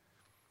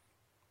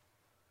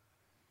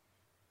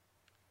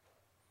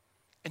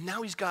 And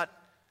now he's got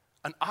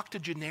an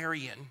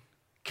octogenarian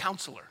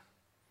counselor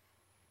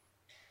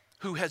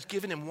who has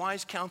given him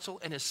wise counsel,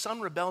 and his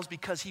son rebels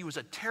because he was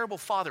a terrible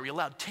father. He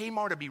allowed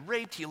Tamar to be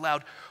raped. He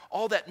allowed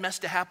all that mess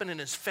to happen in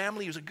his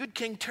family. He was a good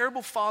king,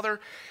 terrible father,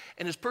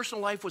 and his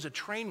personal life was a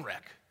train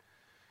wreck.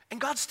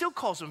 And God still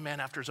calls him a man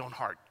after his own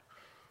heart.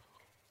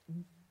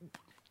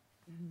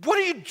 What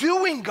are you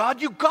doing,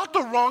 God? You got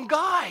the wrong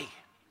guy.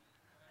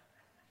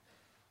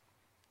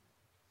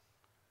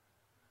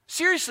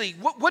 Seriously,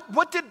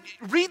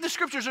 read the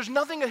scriptures. There's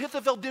nothing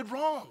Ahithophel did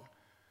wrong.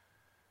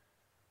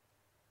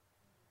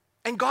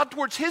 And God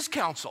towards his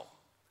counsel.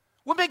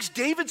 What makes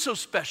David so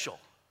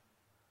special?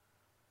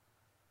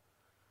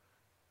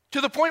 To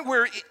the point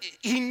where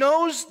he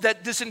knows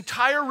that this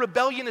entire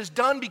rebellion is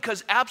done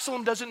because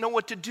Absalom doesn't know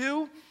what to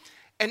do.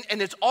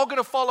 And it's all going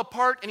to fall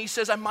apart, and he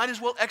says, I might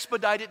as well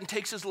expedite it, and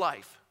takes his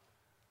life.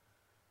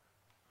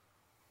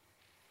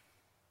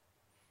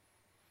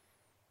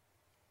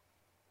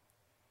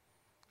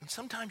 And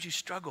sometimes you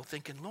struggle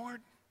thinking,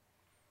 Lord,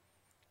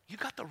 you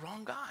got the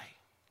wrong guy.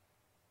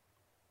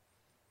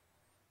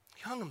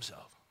 He hung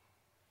himself.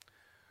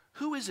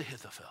 Who is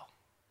Ahithophel?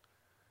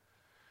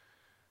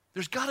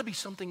 There's got to be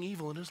something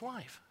evil in his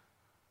life.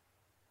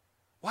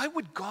 Why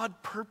would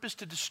God purpose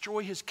to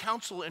destroy his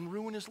counsel and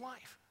ruin his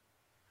life?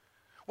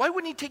 Why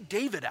wouldn't he take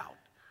David out?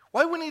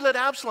 Why wouldn't he let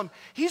Absalom?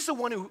 He's the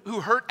one who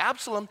hurt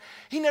Absalom.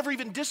 He never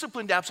even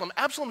disciplined Absalom.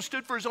 Absalom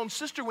stood for his own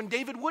sister when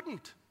David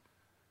wouldn't.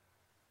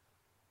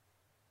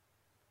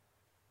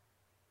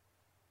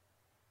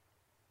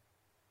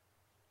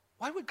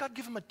 Why would God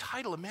give him a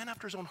title, a man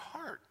after his own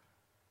heart?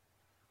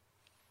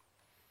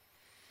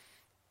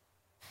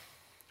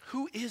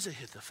 Who is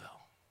Ahithophel?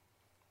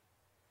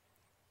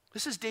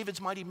 This is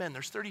David's mighty men.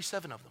 There's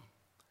 37 of them.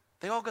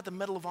 They all got the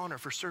Medal of Honor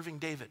for serving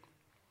David.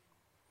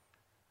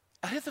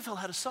 Ahithophel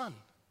had a son.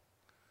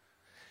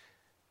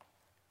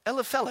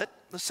 Eliphelet,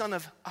 the son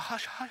of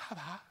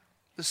Ahishahar,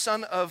 the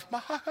son of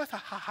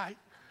Mahathahai.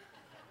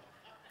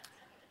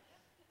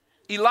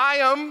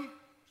 Eliam,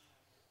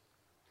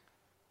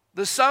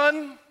 the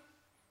son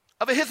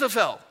of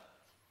Ahithophel,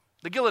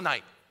 the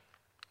Gilonite.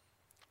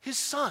 His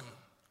son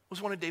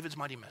was one of David's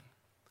mighty men.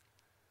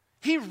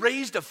 He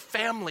raised a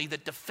family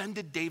that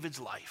defended David's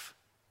life.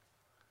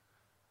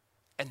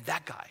 And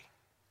that guy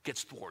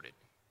gets thwarted.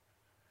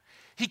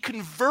 He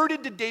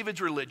converted to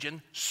David's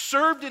religion,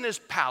 served in his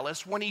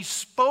palace. When he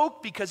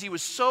spoke, because he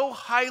was so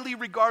highly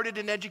regarded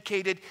and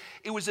educated,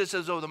 it was as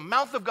though the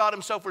mouth of God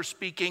himself were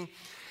speaking.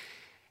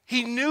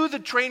 He knew the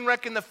train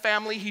wreck in the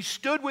family. He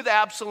stood with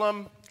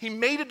Absalom. He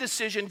made a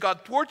decision.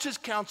 God thwarts his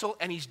counsel,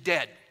 and he's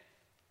dead.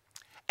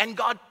 And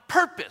God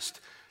purposed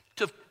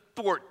to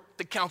thwart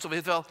the counsel of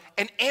Ahithophel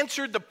and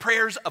answered the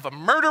prayers of a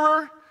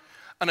murderer,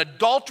 an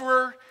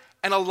adulterer,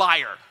 and a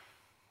liar.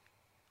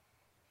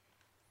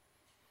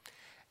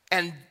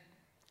 And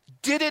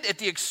did it at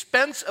the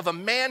expense of a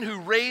man who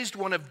raised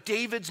one of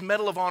David's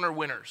Medal of Honor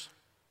winners.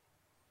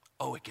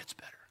 Oh, it gets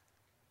better.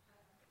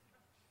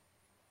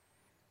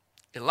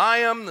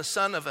 Eliam, the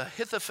son of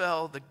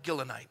Ahithophel, the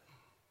Gilonite.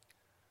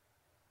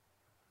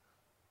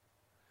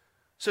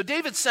 So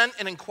David sent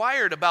and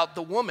inquired about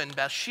the woman,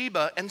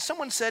 Bathsheba, and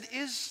someone said,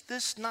 "Is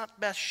this not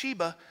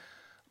Bathsheba,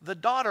 the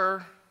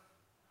daughter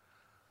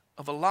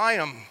of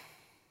Eliam,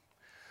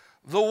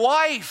 the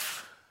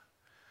wife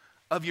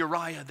of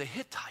Uriah the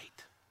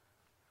Hittite?"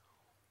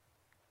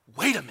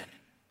 Wait a minute.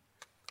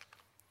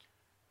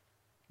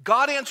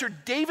 God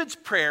answered David's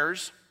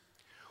prayers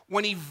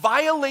when he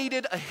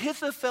violated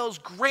Ahithophel's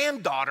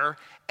granddaughter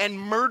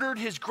and murdered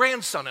his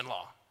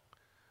grandson-in-law.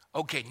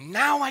 Okay,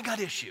 now I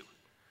got issue.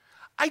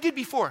 I did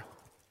before.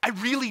 I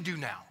really do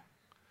now.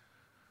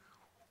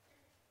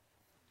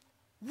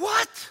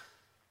 What?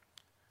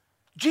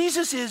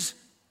 Jesus is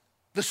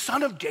the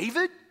son of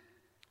David?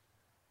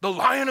 The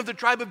Lion of the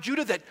tribe of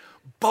Judah, that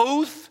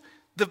both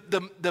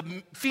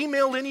the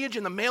female lineage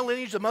and the male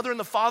lineage, the mother and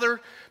the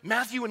father,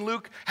 Matthew and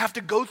Luke, have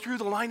to go through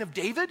the line of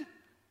David?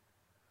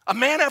 A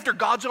man after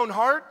God's own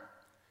heart?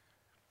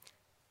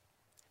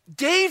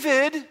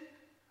 David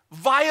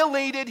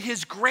violated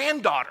his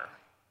granddaughter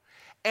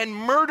and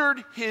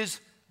murdered his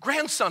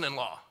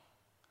grandson-in-law.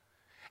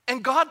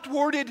 And God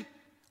thwarted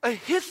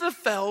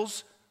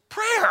Ahithophel's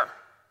prayer.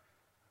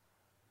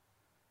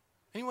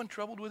 Anyone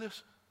troubled with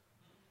this?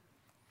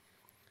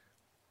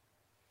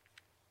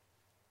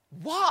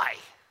 Why?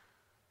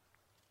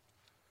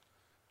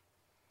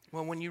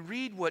 Well, when you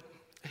read what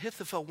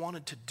Ahithophel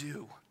wanted to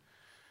do,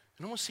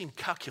 it almost seemed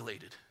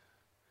calculated.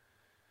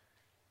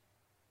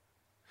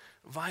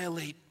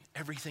 Violate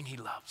everything he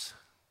loves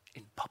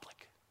in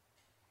public.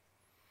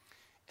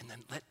 And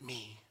then let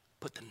me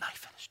put the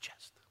knife in his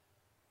chest.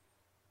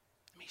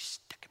 Let me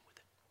stick him with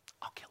it.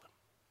 I'll kill him.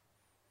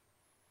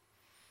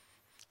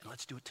 And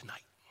let's do it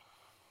tonight.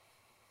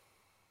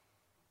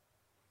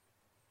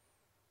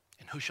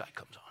 And Hushai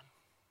comes on.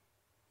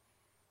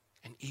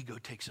 And ego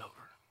takes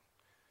over.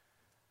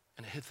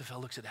 And Ahithophel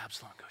looks at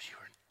Absalom and goes,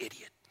 "You're an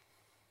idiot.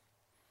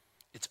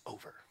 It's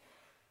over.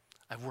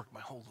 I've worked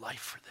my whole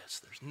life for this.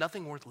 There's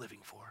nothing worth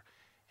living for."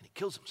 And he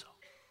kills himself.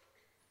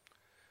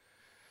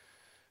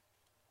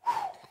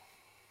 Whew.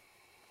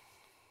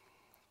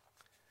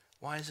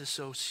 Why is this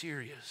so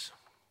serious?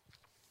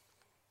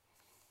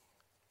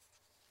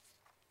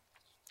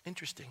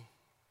 Interesting.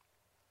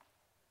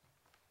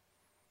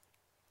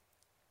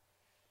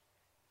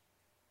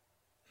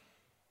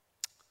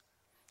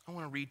 I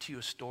want to read to you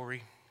a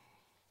story.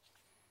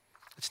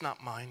 It's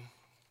not mine.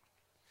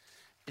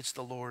 It's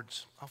the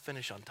Lord's. I'll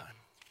finish on time.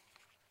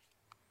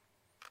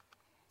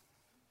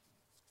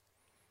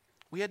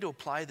 We had to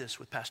apply this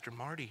with Pastor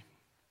Marty.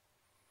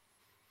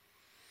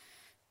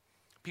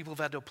 People have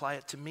had to apply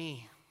it to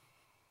me.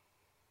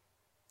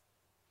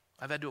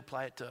 I've had to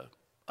apply it to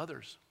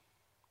others.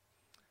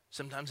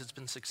 Sometimes it's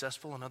been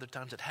successful and other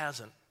times it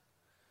hasn't.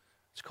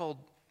 It's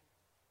called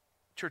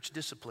church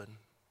discipline.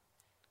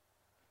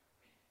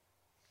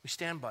 We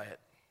stand by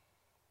it.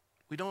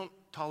 We don't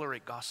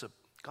tolerate gossip.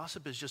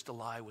 Gossip is just a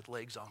lie with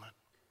legs on it.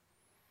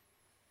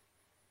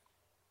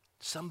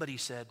 Somebody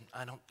said,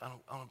 I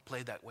don't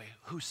play that way.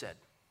 Who said?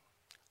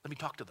 Let me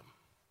talk to them.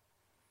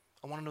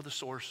 I want to know the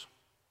source.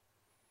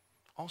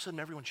 All of a sudden,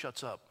 everyone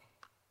shuts up.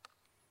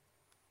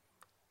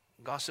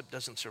 Gossip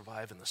doesn't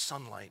survive in the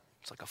sunlight.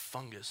 It's like a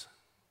fungus.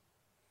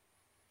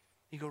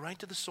 You go right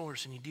to the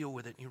source and you deal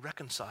with it and you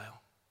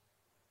reconcile.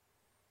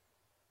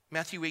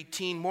 Matthew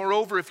 18,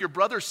 "Moreover, if your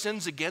brother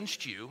sins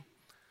against you,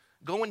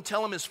 go and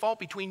tell him his fault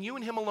between you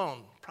and him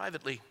alone,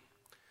 privately.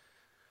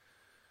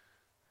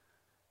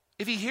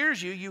 If he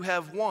hears you, you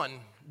have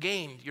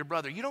gained your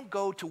brother." You don't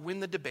go to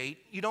win the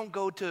debate. You don't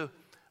go to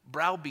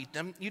browbeat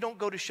them. You don't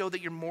go to show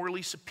that you're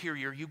morally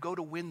superior. You go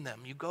to win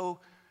them. You go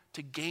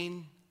to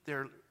gain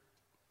their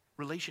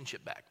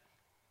relationship back.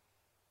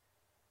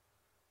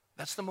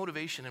 That's the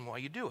motivation and why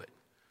you do it.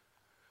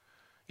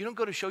 You don't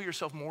go to show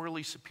yourself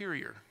morally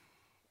superior.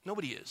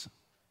 Nobody is.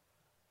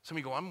 Some of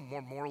you go, I'm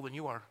more moral than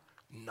you are.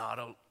 Not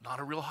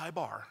a real high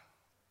bar.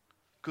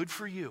 Good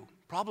for you.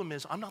 Problem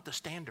is, I'm not the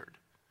standard.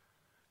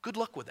 Good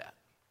luck with that.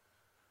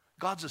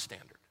 God's the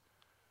standard.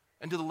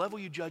 And to the level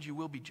you judge, you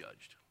will be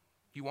judged.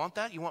 You want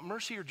that? You want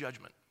mercy or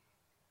judgment?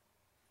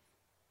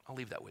 I'll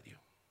leave that with you.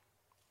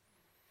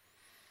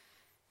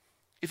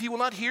 If he will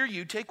not hear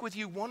you, take with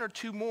you one or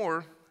two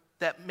more,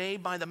 that may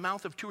by the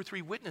mouth of two or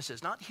three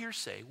witnesses, not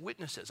hearsay,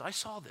 witnesses. I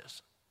saw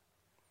this.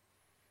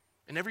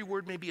 And every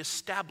word may be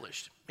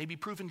established, may be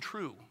proven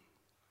true.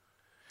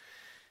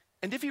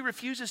 And if he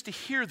refuses to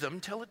hear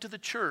them, tell it to the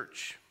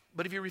church.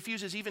 But if he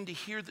refuses even to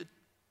hear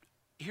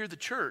the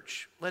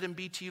church, let him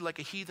be to you like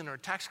a heathen or a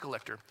tax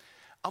collector.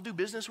 I'll do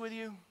business with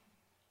you,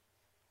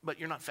 but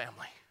you're not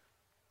family.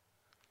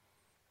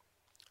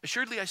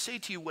 Assuredly, I say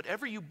to you,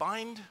 whatever you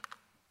bind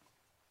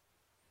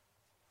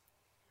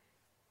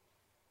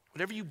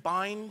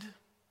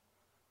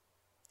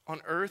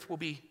on earth will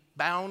be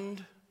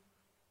bound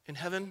in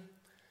heaven,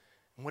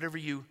 and whatever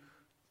you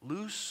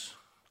loose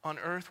on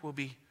earth will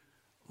be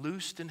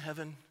loosed in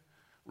heaven.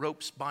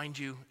 Ropes bind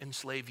you,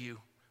 enslave you,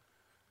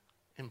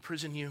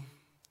 imprison you.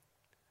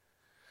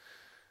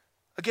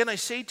 Again, I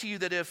say to you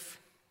that if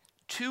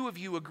two of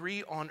you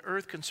agree on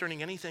earth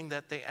concerning anything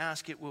that they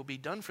ask, it will be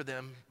done for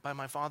them by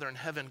my Father in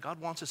heaven. God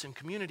wants us in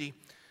community,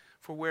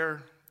 for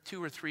where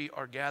two or three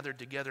are gathered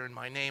together in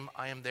my name,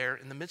 I am there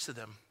in the midst of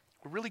them.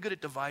 We're really good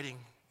at dividing.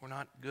 We're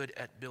not good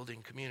at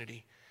building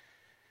community.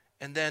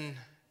 And then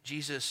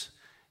Jesus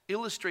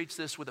illustrates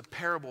this with a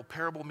parable.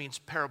 Parable means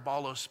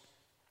parabolos,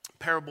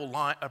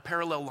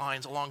 parallel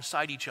lines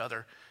alongside each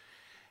other.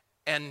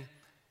 And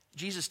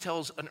Jesus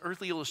tells an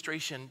earthly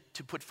illustration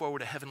to put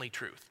forward a heavenly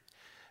truth.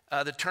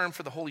 The term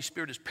for the Holy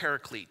Spirit is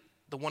paraclete,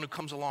 the one who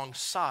comes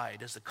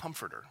alongside as the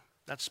comforter.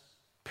 That's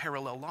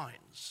parallel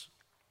lines.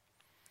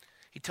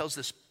 He tells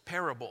this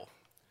parable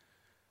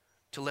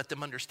to let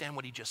them understand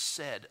what he just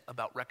said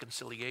about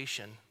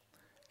reconciliation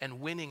and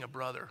winning a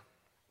brother.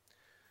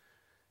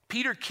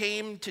 Peter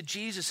came to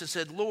Jesus and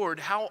said, Lord,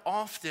 how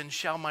often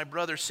shall my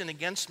brother sin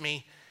against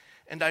me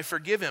and I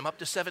forgive him? Up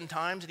to 7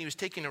 times. And he was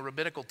taking a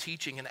rabbinical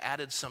teaching and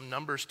added some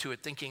numbers to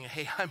it, thinking,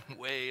 hey, I'm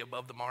way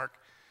above the mark.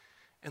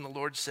 And the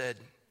Lord said,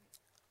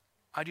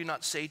 I do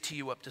not say to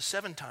you up to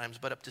 7 times,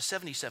 but up to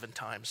 77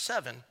 times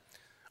 7,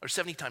 or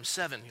 70 times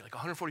 7. You're like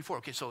 144.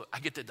 Okay, so I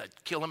get to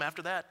kill him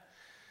after that?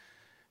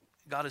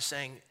 God is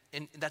saying,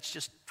 and that's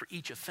just for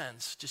each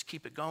offense, just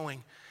keep it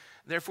going.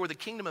 Therefore, the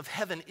kingdom of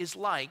heaven is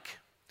like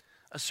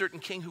a certain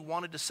king who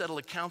wanted to settle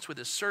accounts with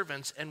his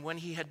servants, and when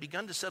he had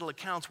begun to settle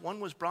accounts, one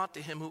was brought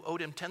to him who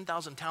owed him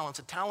 10,000 talents.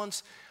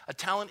 A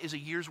talent is a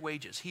year's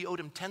wages. He owed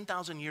him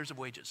 10,000 years of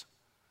wages.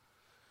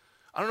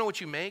 I don't know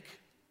what you make,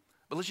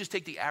 but let's just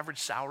take the average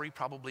salary,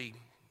 probably,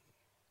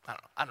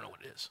 I don't know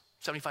what it is,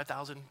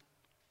 75,000,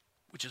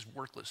 which is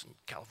worthless in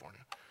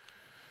California.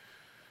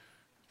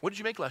 What did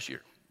you make last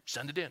year?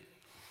 Send it in.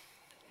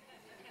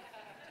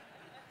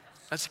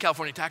 That's the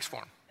California tax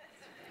form.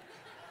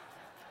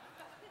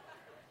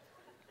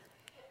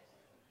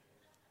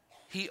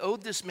 He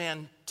owed this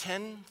man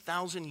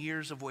 10,000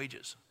 years of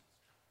wages.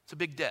 It's a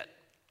big debt.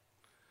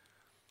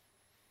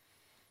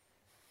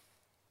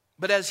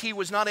 But as he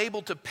was not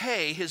able to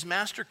pay, his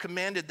master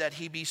commanded that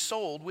he be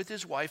sold with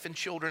his wife and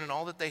children and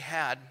all that they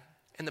had,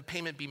 and the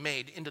payment be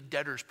made, into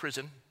debtor's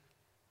prison.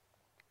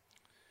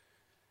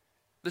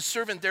 The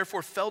servant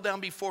therefore fell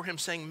down before him,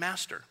 saying,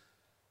 Master,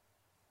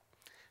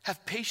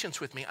 have patience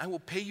with me, I will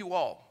pay you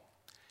all.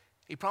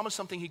 He promised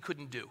something he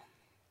couldn't do.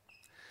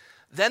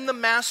 Then the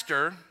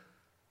master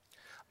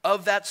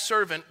of that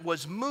servant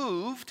was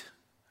moved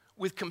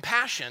with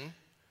compassion,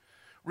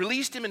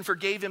 released him and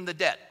forgave him the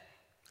debt.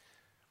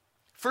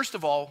 First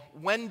of all,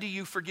 when do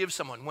you forgive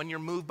someone? When you're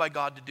moved by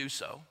God to do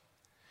so.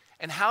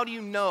 And how do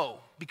you know?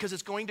 Because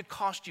it's going to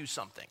cost you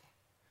something.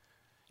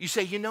 You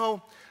say,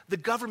 the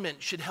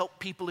government should help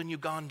people in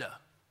Uganda.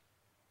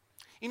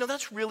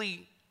 That's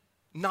really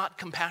not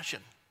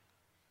compassion.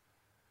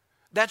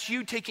 That's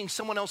you taking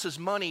someone else's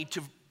money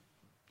to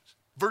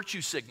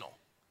virtue signal.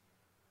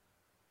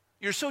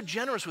 You're so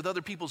generous with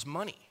other people's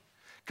money.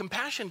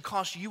 Compassion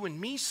costs you and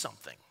me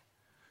something.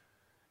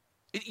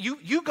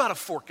 You got to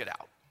fork it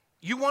out.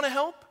 You want to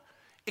help?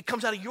 It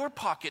comes out of your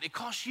pocket. It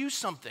costs you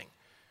something.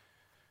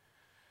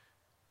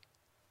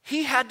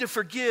 He had to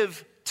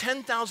forgive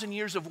 10,000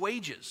 years of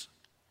wages.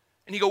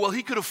 And you go, well,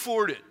 he could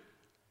afford it.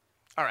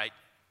 All right.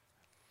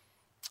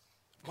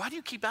 Why do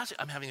you keep asking?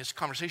 I'm having this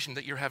conversation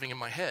that you're having in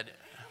my head.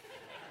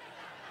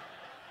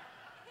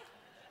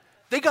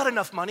 They got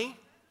enough money.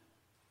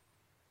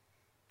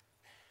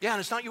 Yeah, and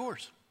it's not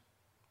yours.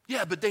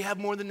 Yeah, but they have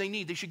more than they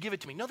need. They should give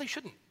it to me. No, they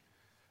shouldn't.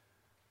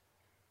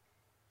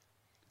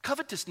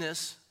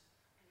 Covetousness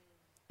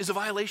is a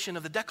violation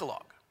of the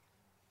Decalogue.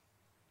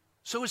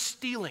 So is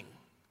stealing.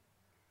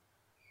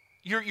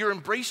 Your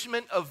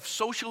embracement of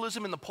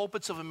socialism in the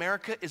pulpits of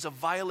America is a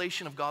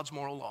violation of God's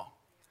moral law.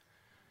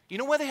 You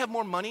know why they have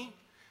more money?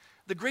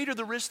 The greater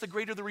the risk, the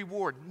greater the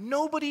reward.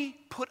 Nobody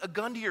put a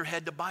gun to your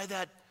head to buy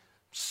that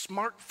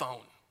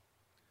smartphone.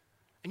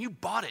 And you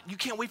bought it. You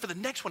can't wait for the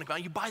next one to come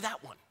out. You buy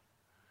that one.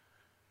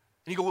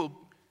 And you go, well,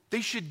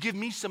 they should give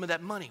me some of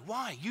that money.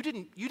 Why? You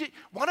didn't.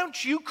 Why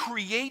don't you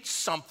create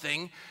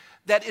something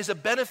that is a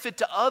benefit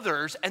to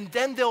others and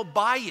then they'll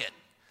buy it?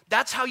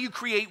 That's how you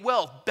create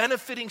wealth,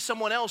 benefiting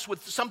someone else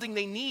with something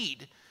they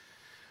need.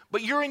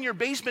 But you're in your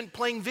basement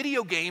playing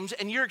video games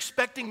and you're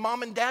expecting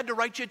mom and dad to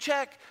write you a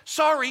check.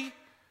 Sorry.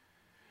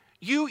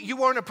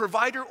 You aren't a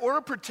provider or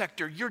a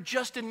protector. You're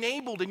just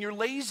enabled and you're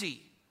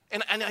lazy.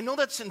 And I know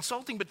that's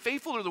insulting, but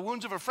faithful are the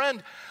wounds of a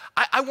friend.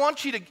 I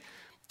want you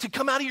to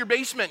come out of your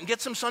basement and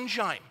get some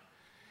sunshine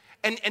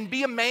and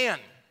be a man.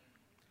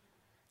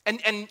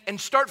 And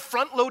start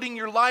front-loading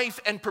your life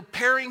and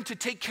preparing to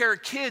take care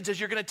of kids as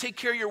you're going to take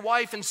care of your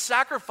wife, and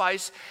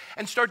sacrifice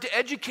and start to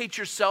educate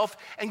yourself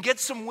and get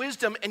some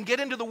wisdom and get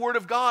into the Word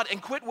of God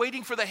and quit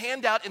waiting for the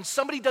handout and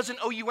somebody doesn't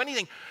owe you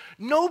anything.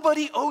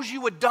 Nobody owes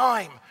you a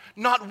dime,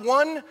 not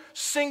one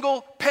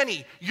single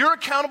penny. You're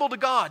accountable to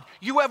God.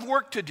 You have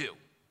work to do.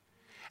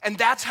 And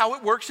that's how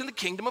it works in the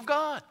kingdom of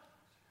God.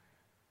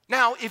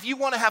 Now, if you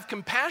want to have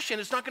compassion,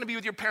 it's not going to be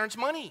with your parents'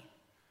 money.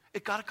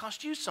 It got to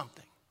cost you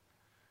something.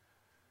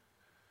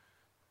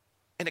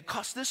 And it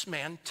cost this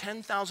man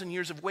 10,000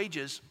 years of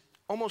wages,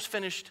 almost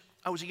finished.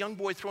 I was a young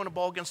boy throwing a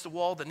ball against the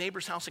wall, the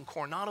neighbor's house in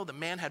Coronado. The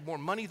man had more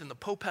money than the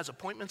Pope has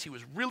appointments. He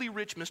was really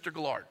rich, Mr.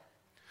 Gillard.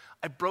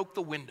 I broke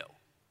the window.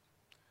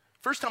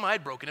 First time I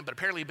had broken it, but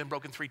apparently it had been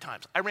broken 3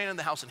 times. I ran in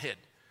the house and hid.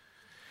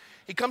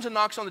 He comes and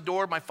knocks on the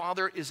door. My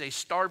father is a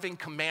starving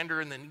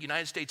commander in the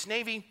United States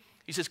Navy.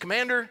 He says,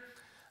 Commander,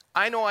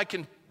 I know I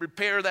can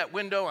repair that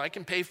window. I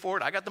can pay for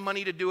it. I got the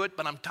money to do it,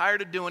 but I'm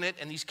tired of doing it,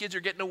 and these kids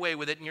are getting away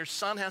with it, and your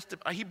son has to,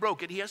 he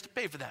broke it. He has to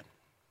pay for that.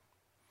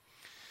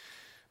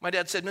 My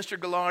dad said, Mr.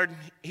 Gillard,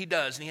 he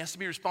does, and he has to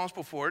be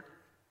responsible for it.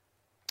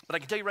 But I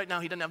can tell you right now,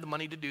 he doesn't have the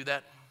money to do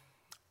that.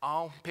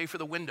 I'll pay for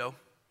the window,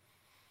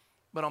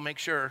 but I'll make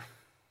sure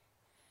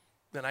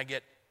that I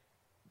get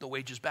the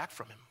wages back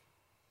from him.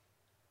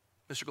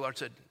 Mr. Gillard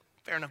said,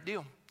 fair enough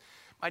deal.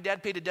 My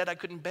dad paid a debt I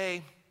couldn't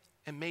pay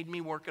and made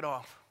me work it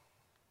off.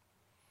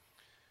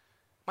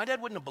 My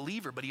dad wasn't a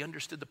believer, but he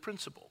understood the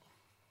principle.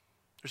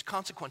 There's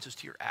consequences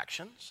to your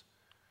actions,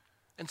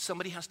 and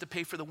somebody has to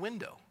pay for the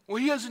window. Well,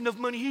 he has enough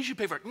money, he should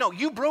pay for it. No,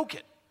 you broke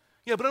it.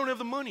 Yeah, but I don't have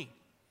the money.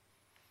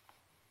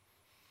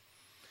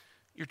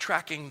 You're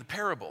tracking the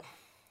parable.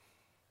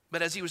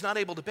 But as he was not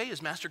able to pay,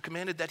 his master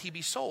commanded that he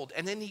be sold.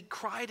 And then he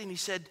cried and he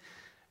said,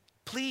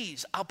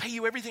 please, I'll pay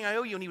you everything I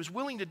owe you. And he was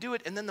willing to do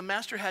it. And then the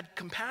master had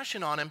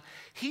compassion on him.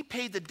 He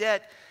paid the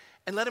debt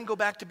and let him go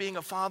back to being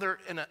a father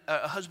and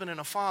a husband and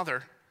a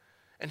father,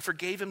 and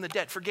forgave him the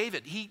debt. Forgave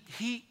it. He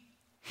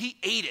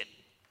ate it.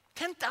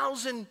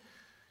 10,000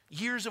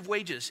 years of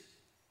wages.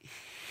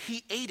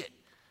 He ate it.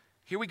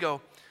 Here we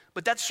go.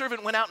 But that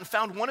servant went out and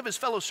found one of his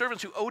fellow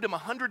servants who owed him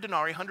 100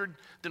 denarii. 100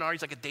 denarii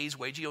is like a day's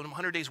wage. He owed him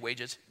 100 days'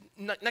 wages.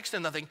 Next to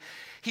nothing.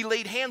 He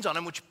laid hands on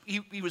him, which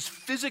he was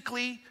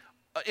physically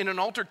in an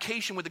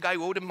altercation with the guy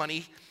who owed him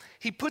money.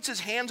 He puts his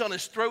hands on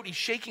his throat. He's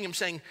shaking him,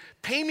 saying,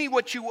 pay me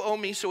what you owe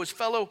me. So his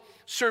fellow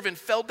servant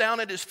fell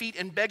down at his feet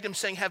and begged him,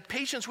 saying, have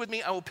patience with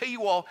me. I will pay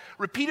you all.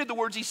 Repeated the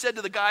words he said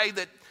to the guy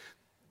that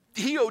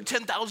he owed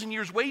 10,000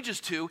 years wages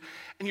to.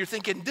 And you're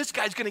thinking, this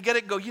guy's going to get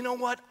it and go, you know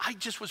what? I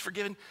just was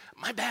forgiven.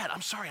 My bad.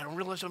 I'm sorry. I don't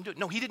realize what I'm doing.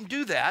 No, he didn't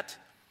do that.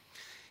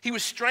 He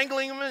was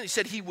strangling him, and he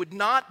said he would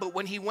not. But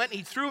when he went,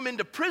 he threw him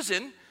into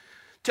prison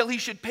till he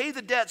should pay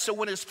the debt. So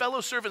when his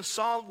fellow servants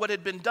saw what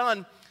had been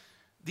done,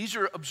 these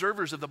are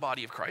observers of the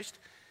body of Christ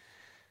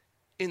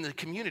in the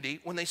community.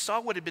 When they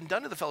saw what had been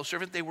done to the fellow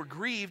servant, they were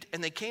grieved,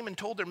 and they came and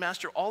told their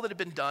master all that had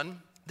been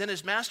done. Then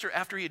his master,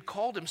 after he had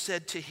called him,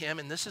 said to him,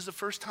 and this is the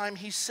first time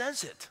he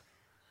says it.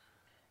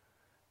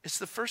 It's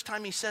the first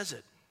time he says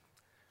it.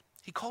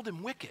 He called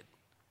him wicked.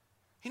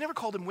 He never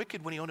called him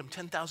wicked when he owed him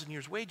 10,000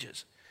 years'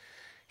 wages.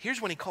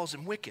 Here's when he calls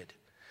him wicked.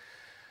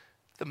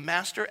 The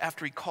master,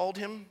 after he called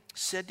him,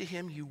 said to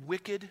him, you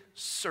wicked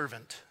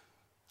servant,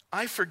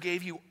 I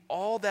forgave you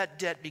all that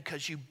debt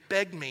because you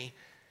begged me.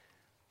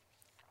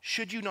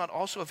 Should you not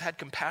also have had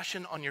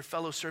compassion on your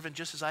fellow servant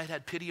just as I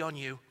had pity on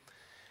you?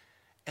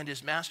 And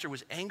his master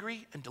was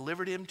angry and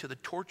delivered him to the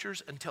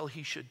tortures until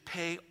he should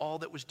pay all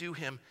that was due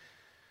him.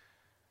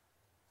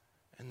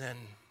 And then,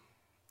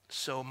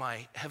 so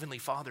my heavenly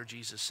Father,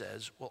 Jesus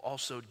says, will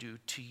also do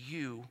to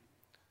you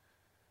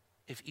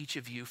if each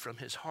of you from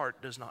his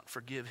heart does not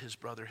forgive his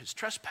brother his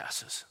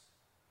trespasses.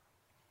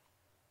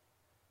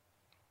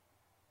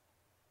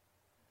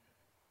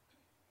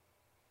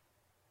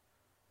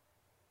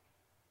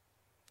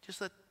 Just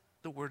let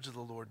the words of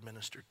the Lord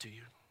minister to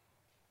you.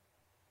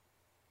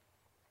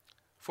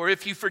 For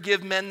if you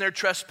forgive men their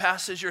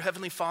trespasses, your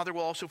heavenly Father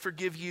will also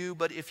forgive you.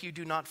 But if you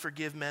do not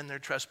forgive men their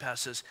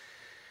trespasses,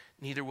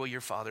 neither will your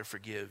Father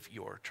forgive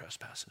your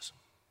trespasses.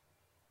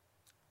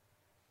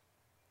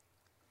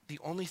 The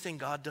only thing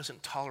God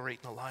doesn't tolerate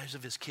in the lives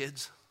of his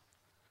kids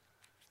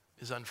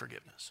is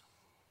unforgiveness.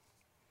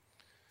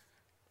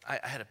 I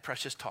had a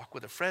precious talk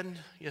with a friend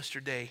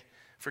yesterday.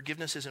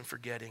 Forgiveness isn't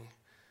forgetting.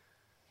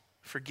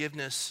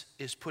 Forgiveness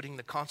is putting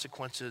the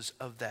consequences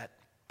of that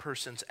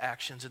person's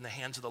actions in the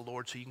hands of the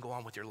Lord so you can go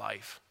on with your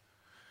life.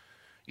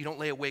 You don't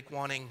lay awake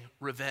wanting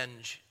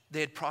revenge.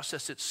 They had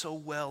processed it so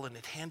well and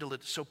had handled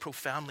it so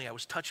profoundly. I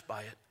was touched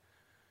by it.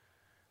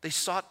 They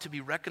sought to be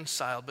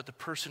reconciled, but the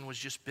person was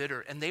just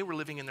bitter, and they were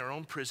living in their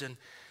own prison.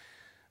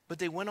 But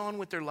they went on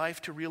with their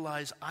life to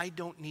realize, I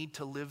don't need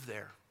to live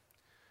there.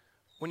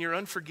 When you're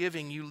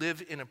unforgiving, you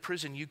live in a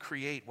prison you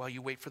create while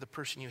you wait for the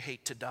person you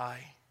hate to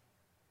die.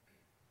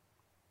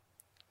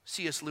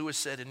 C.S. Lewis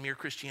said in Mere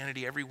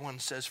Christianity, everyone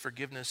says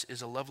forgiveness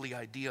is a lovely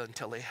idea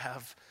until they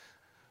have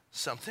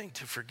something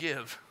to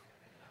forgive.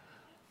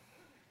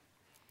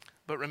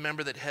 But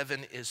remember that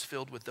heaven is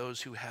filled with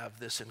those who have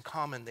this in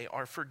common. They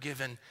are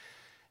forgiven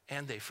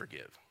and they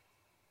forgive.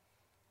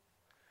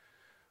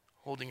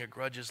 Holding a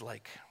grudge is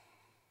like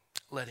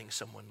letting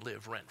someone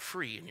live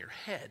rent-free in your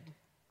head.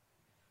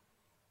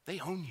 They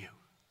own you.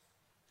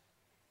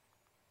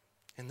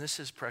 And this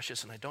is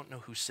precious, and I don't know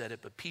who said it,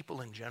 but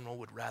people in general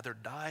would rather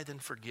die than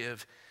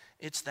forgive.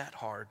 It's that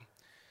hard.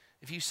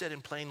 If you said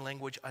in plain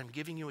language, I'm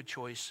giving you a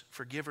choice,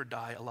 forgive or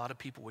die, a lot of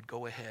people would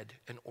go ahead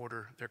and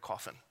order their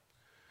coffin.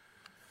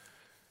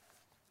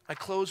 I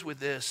close with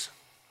this.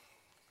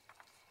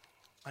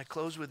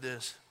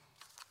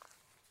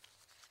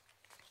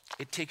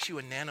 It takes you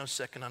a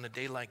nanosecond on a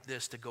day like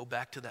this to go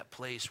back to that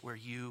place where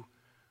you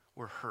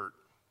were hurt.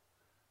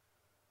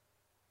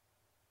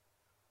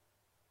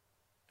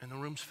 And the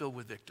room's filled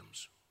with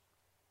victims.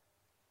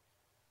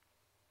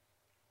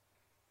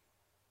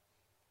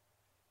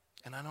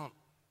 And I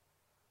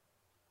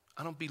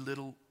don't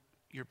belittle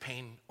your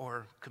pain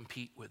or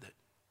compete with it.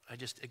 I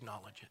just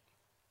acknowledge it.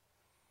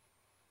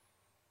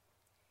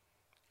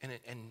 And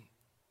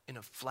in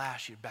a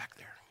flash, you're back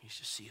there. You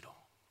just see it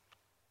all.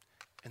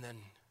 And then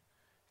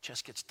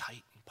chest gets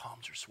tight and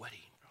palms are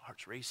sweaty. Your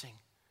heart's racing.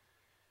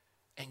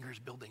 Anger is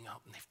building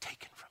up and they've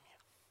taken from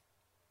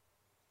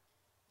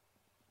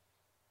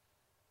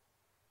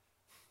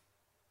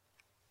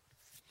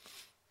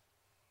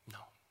you. No.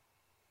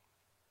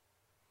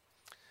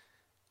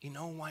 You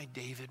know why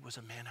David was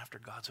a man after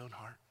God's own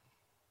heart?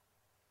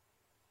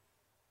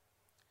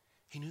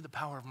 He knew the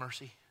power of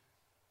mercy.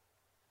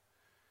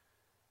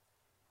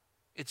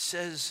 It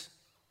says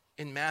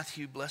in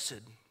Matthew,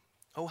 blessed,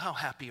 oh, how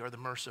happy are the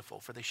merciful,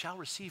 for they shall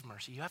receive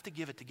mercy. You have to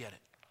give it to get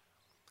it.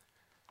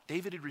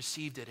 David had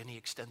received it and he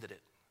extended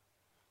it.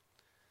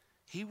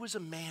 He was a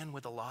man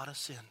with a lot of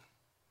sin,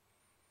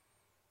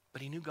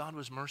 but he knew God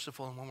was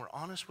merciful, and when we're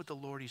honest with the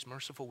Lord, he's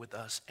merciful with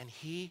us, and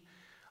he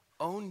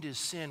owned his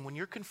sin. When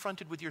you're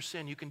confronted with your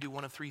sin, you can do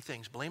one of three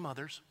things. Blame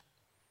others.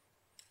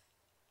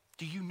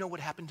 Do you know what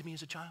happened to me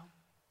as a child?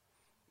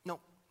 No,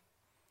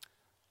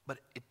 but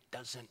it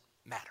doesn't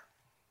matter.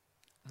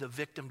 The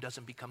victim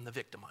doesn't become the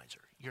victimizer.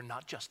 You're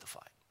not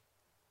justified.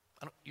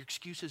 Your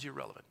excuse is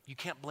irrelevant. You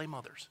can't blame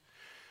others.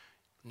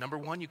 Number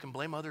one, you can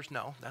blame others.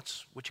 No,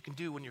 that's what you can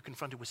do when you're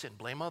confronted with sin.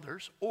 Blame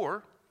others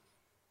or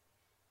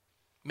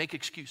make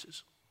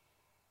excuses.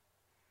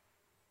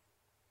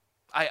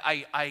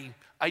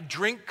 I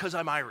drink because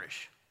I'm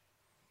Irish.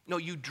 No,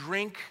 you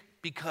drink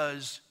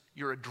because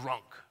you're a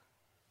drunk.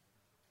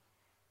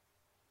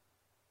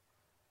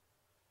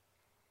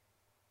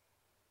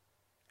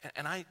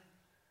 And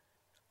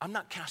I'm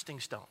not casting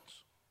stones.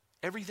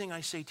 Everything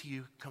I say to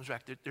you comes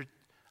back.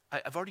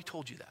 I've already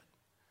told you that.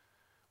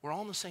 We're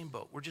all in the same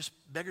boat. We're just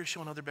beggars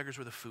showing other beggars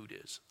where the food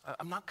is.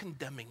 I'm not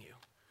condemning you.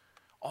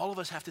 All of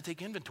us have to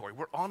take inventory.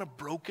 We're on a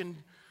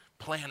broken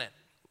planet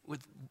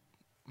with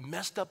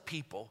messed up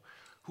people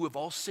who have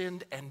all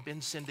sinned and been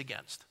sinned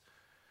against.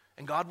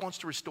 And God wants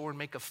to restore and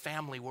make a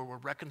family where we're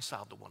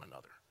reconciled to one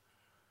another.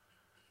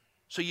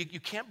 So you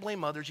can't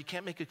blame others. You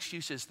can't make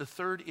excuses. The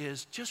third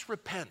is just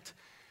repent.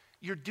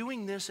 You're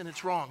doing this and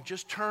it's wrong.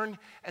 Just turn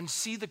and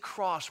see the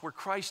cross where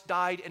Christ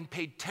died and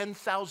paid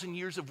 10,000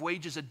 years of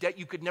wages, a debt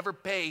you could never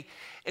pay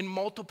in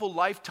multiple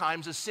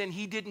lifetimes, a sin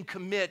he didn't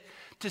commit,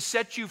 to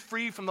set you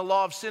free from the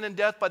law of sin and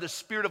death by the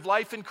Spirit of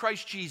life in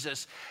Christ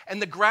Jesus. And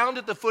the ground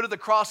at the foot of the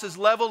cross is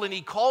level, and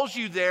he calls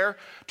you there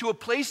to a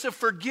place of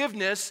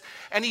forgiveness.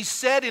 And he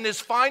said in his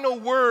final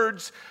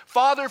words,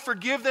 Father,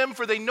 forgive them,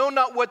 for they know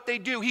not what they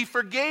do. He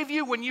forgave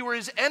you when you were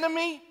his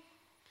enemy.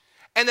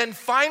 And then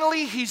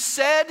finally he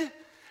said,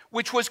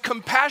 which was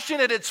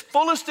compassion at its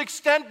fullest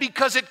extent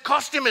because it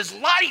cost him his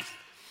life.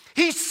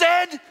 He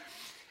said,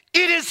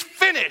 it is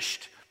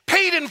finished,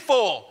 paid in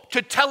full,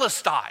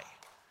 tetelestai.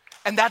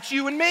 And that's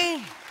you and me.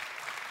 I'm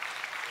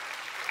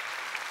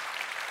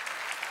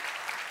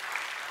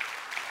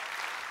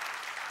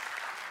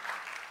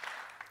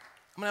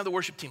going to have the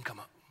worship team come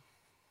up.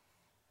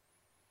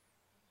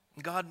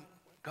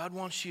 God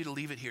wants you to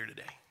leave it here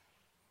today.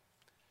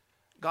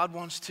 God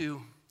wants to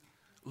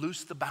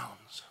loose the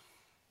bounds.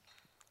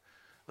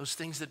 Those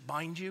things that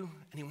bind you,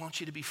 and he wants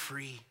you to be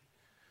free.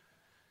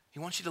 He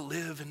wants you to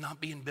live and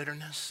not be in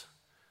bitterness,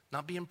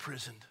 not be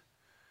imprisoned.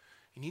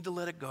 You need to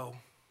let it go.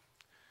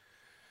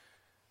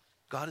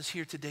 God is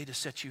here today to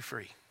set you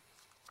free.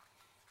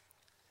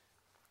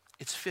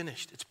 It's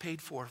finished. It's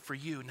paid for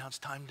you. Now it's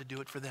time to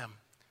do it for them.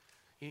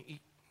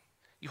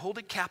 You hold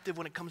it captive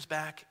when it comes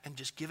back and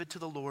just give it to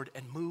the Lord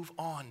and move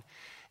on.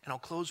 And I'll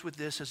close with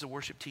this as the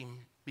worship team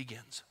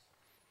begins.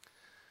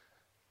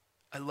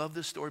 I love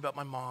this story about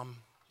my mom.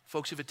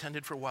 Folks who've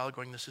attended for a while are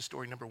going, this is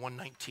story number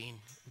 119.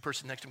 The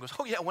person next to him goes,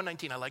 oh yeah,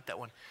 119, I like that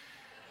one.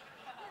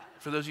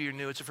 For those of you who are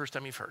new, it's the first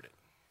time you've heard it.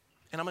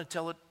 And I'm going to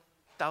tell it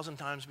 1,000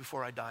 times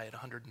before I die at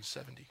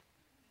 170.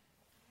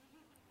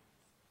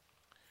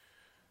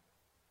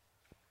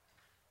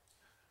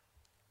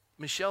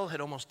 Michelle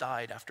had almost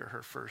died after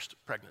her first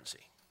pregnancy.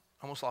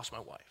 Almost lost my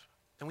wife.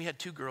 Then we had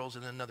 2 girls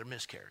and then another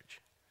miscarriage.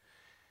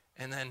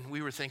 And then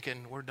we were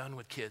thinking, we're done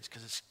with kids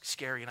because it's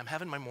scary. And I'm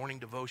having my morning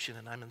devotion,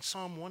 and I'm in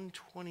Psalm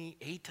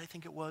 128, I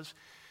think it was.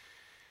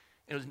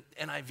 It was an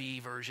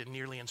NIV version,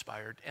 nearly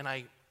inspired. And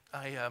I'm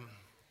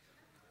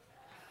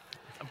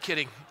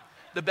kidding.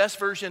 The best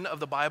version of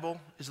the Bible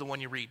is the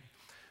one you read.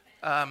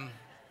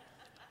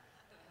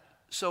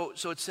 So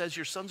it says,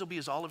 your sons will be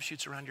as olive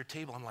shoots around your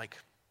table. I'm like,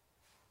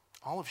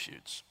 olive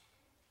shoots?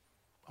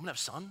 I'm going to have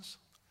sons?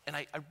 And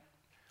I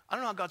don't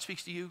know how God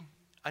speaks to you.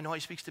 I know how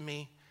he speaks to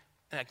me.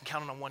 And I can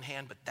count it on one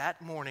hand, but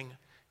that morning,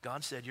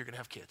 God said, you're going to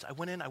have kids. I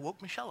went in, I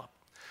woke Michelle up.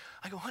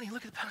 I go, honey,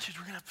 look at the passage,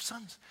 we're going to have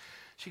sons.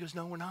 She goes,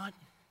 no, we're not.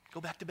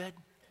 Go back to bed.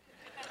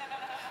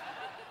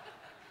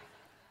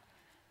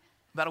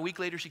 About a week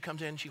later, she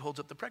comes in, she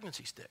holds up the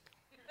pregnancy stick.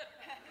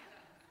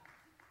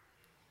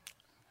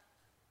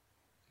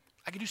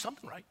 I could do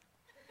something right.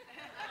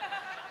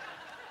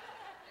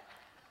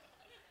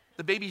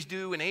 The baby's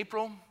due in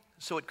April.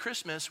 So at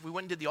Christmas, we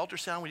went and did the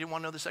ultrasound. We didn't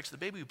want to know the sex of the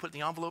baby. We put it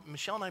in the envelope.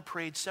 Michelle and I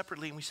prayed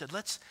separately, and we said,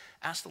 let's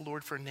ask the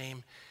Lord for a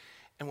name,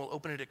 and we'll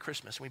open it at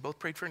Christmas. And we both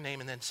prayed for a name,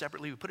 and then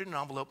separately, we put it in an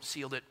envelope,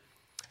 sealed it.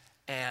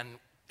 And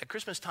at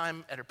Christmas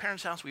time, at her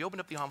parents' house, we opened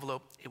up the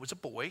envelope. It was a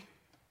boy,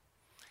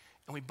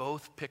 and we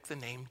both picked the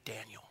name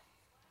Daniel.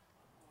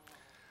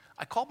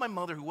 I called my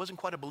mother, who wasn't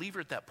quite a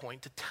believer at that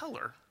point, to tell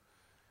her.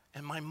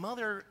 And my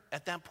mother,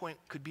 at that point,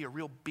 could be a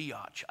real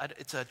biatch.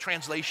 It's a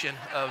translation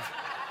of...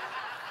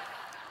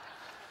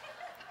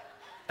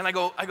 And I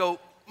go,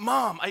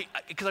 Mom,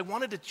 because I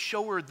wanted to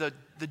show her the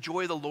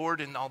joy of the Lord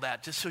and all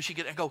that, just so she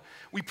could, I go,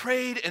 we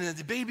prayed, and then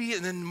the baby,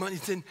 and then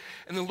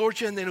the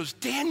Lord, and then it was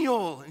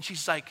Daniel. And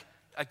she's like,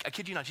 I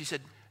kid you not, she said,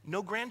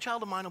 no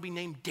grandchild of mine will be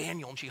named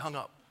Daniel, and she hung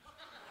up.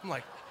 I'm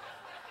like,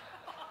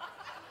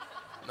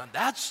 now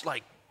that's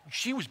like,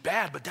 she was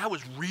bad, but that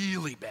was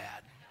really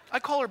bad. I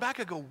call her back,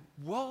 I go,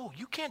 whoa,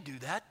 you can't do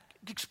that.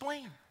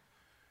 Explain.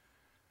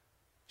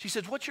 She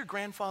says, what's your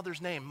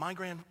grandfather's name?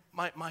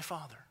 My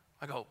father.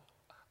 I go,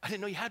 I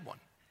didn't know you had one.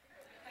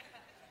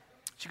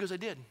 She goes, I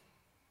did.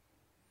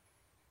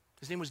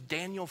 His name was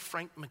Daniel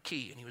Frank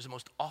McKee, and he was the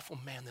most awful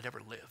man that ever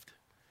lived.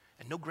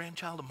 And no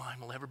grandchild of mine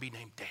will ever be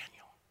named Daniel.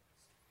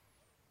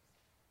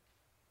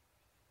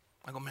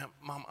 I go,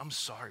 Mom, I'm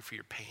sorry for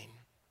your pain.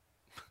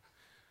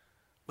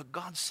 But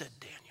God said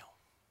Daniel.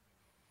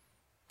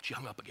 She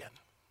hung up again.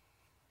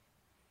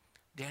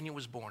 Daniel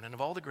was born, and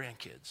of all the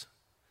grandkids,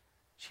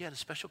 she had a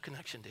special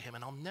connection to him,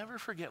 and I'll never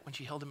forget when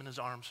she held him in his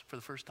arms for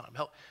the first time,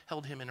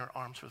 held him in her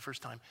arms for the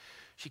first time.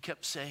 She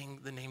kept saying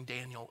the name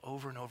Daniel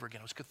over and over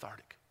again. It was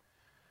cathartic.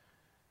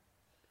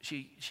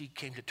 She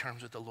came to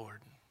terms with the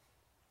Lord,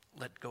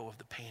 let go of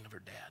the pain of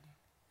her dad.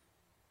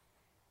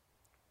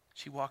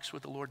 She walks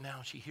with the Lord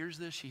now. She hears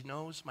this. She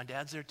knows. My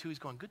dad's there too. He's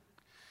going, good.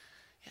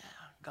 Yeah,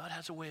 God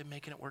has a way of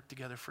making it work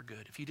together for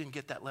good. If you didn't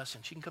get that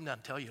lesson, she can come down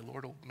and tell you,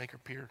 Lord will make her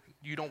appear.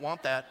 You don't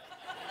want that.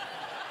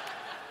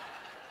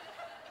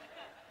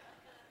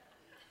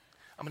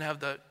 I'm going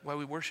to have while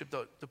we worship,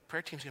 the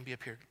prayer team's going to be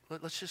up here.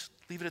 Let's just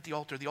leave it at the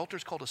altar. The altar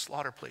is called a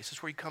slaughter place.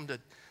 It's where you come to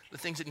the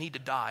things that need to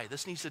die.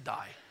 This needs to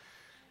die.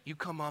 You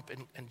come up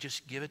and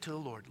just give it to the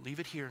Lord. Leave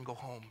it here and go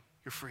home.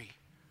 You're free.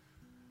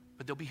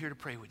 But they'll be here to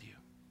pray with you.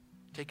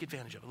 Take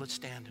advantage of it. Let's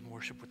stand and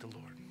worship with the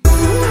Lord.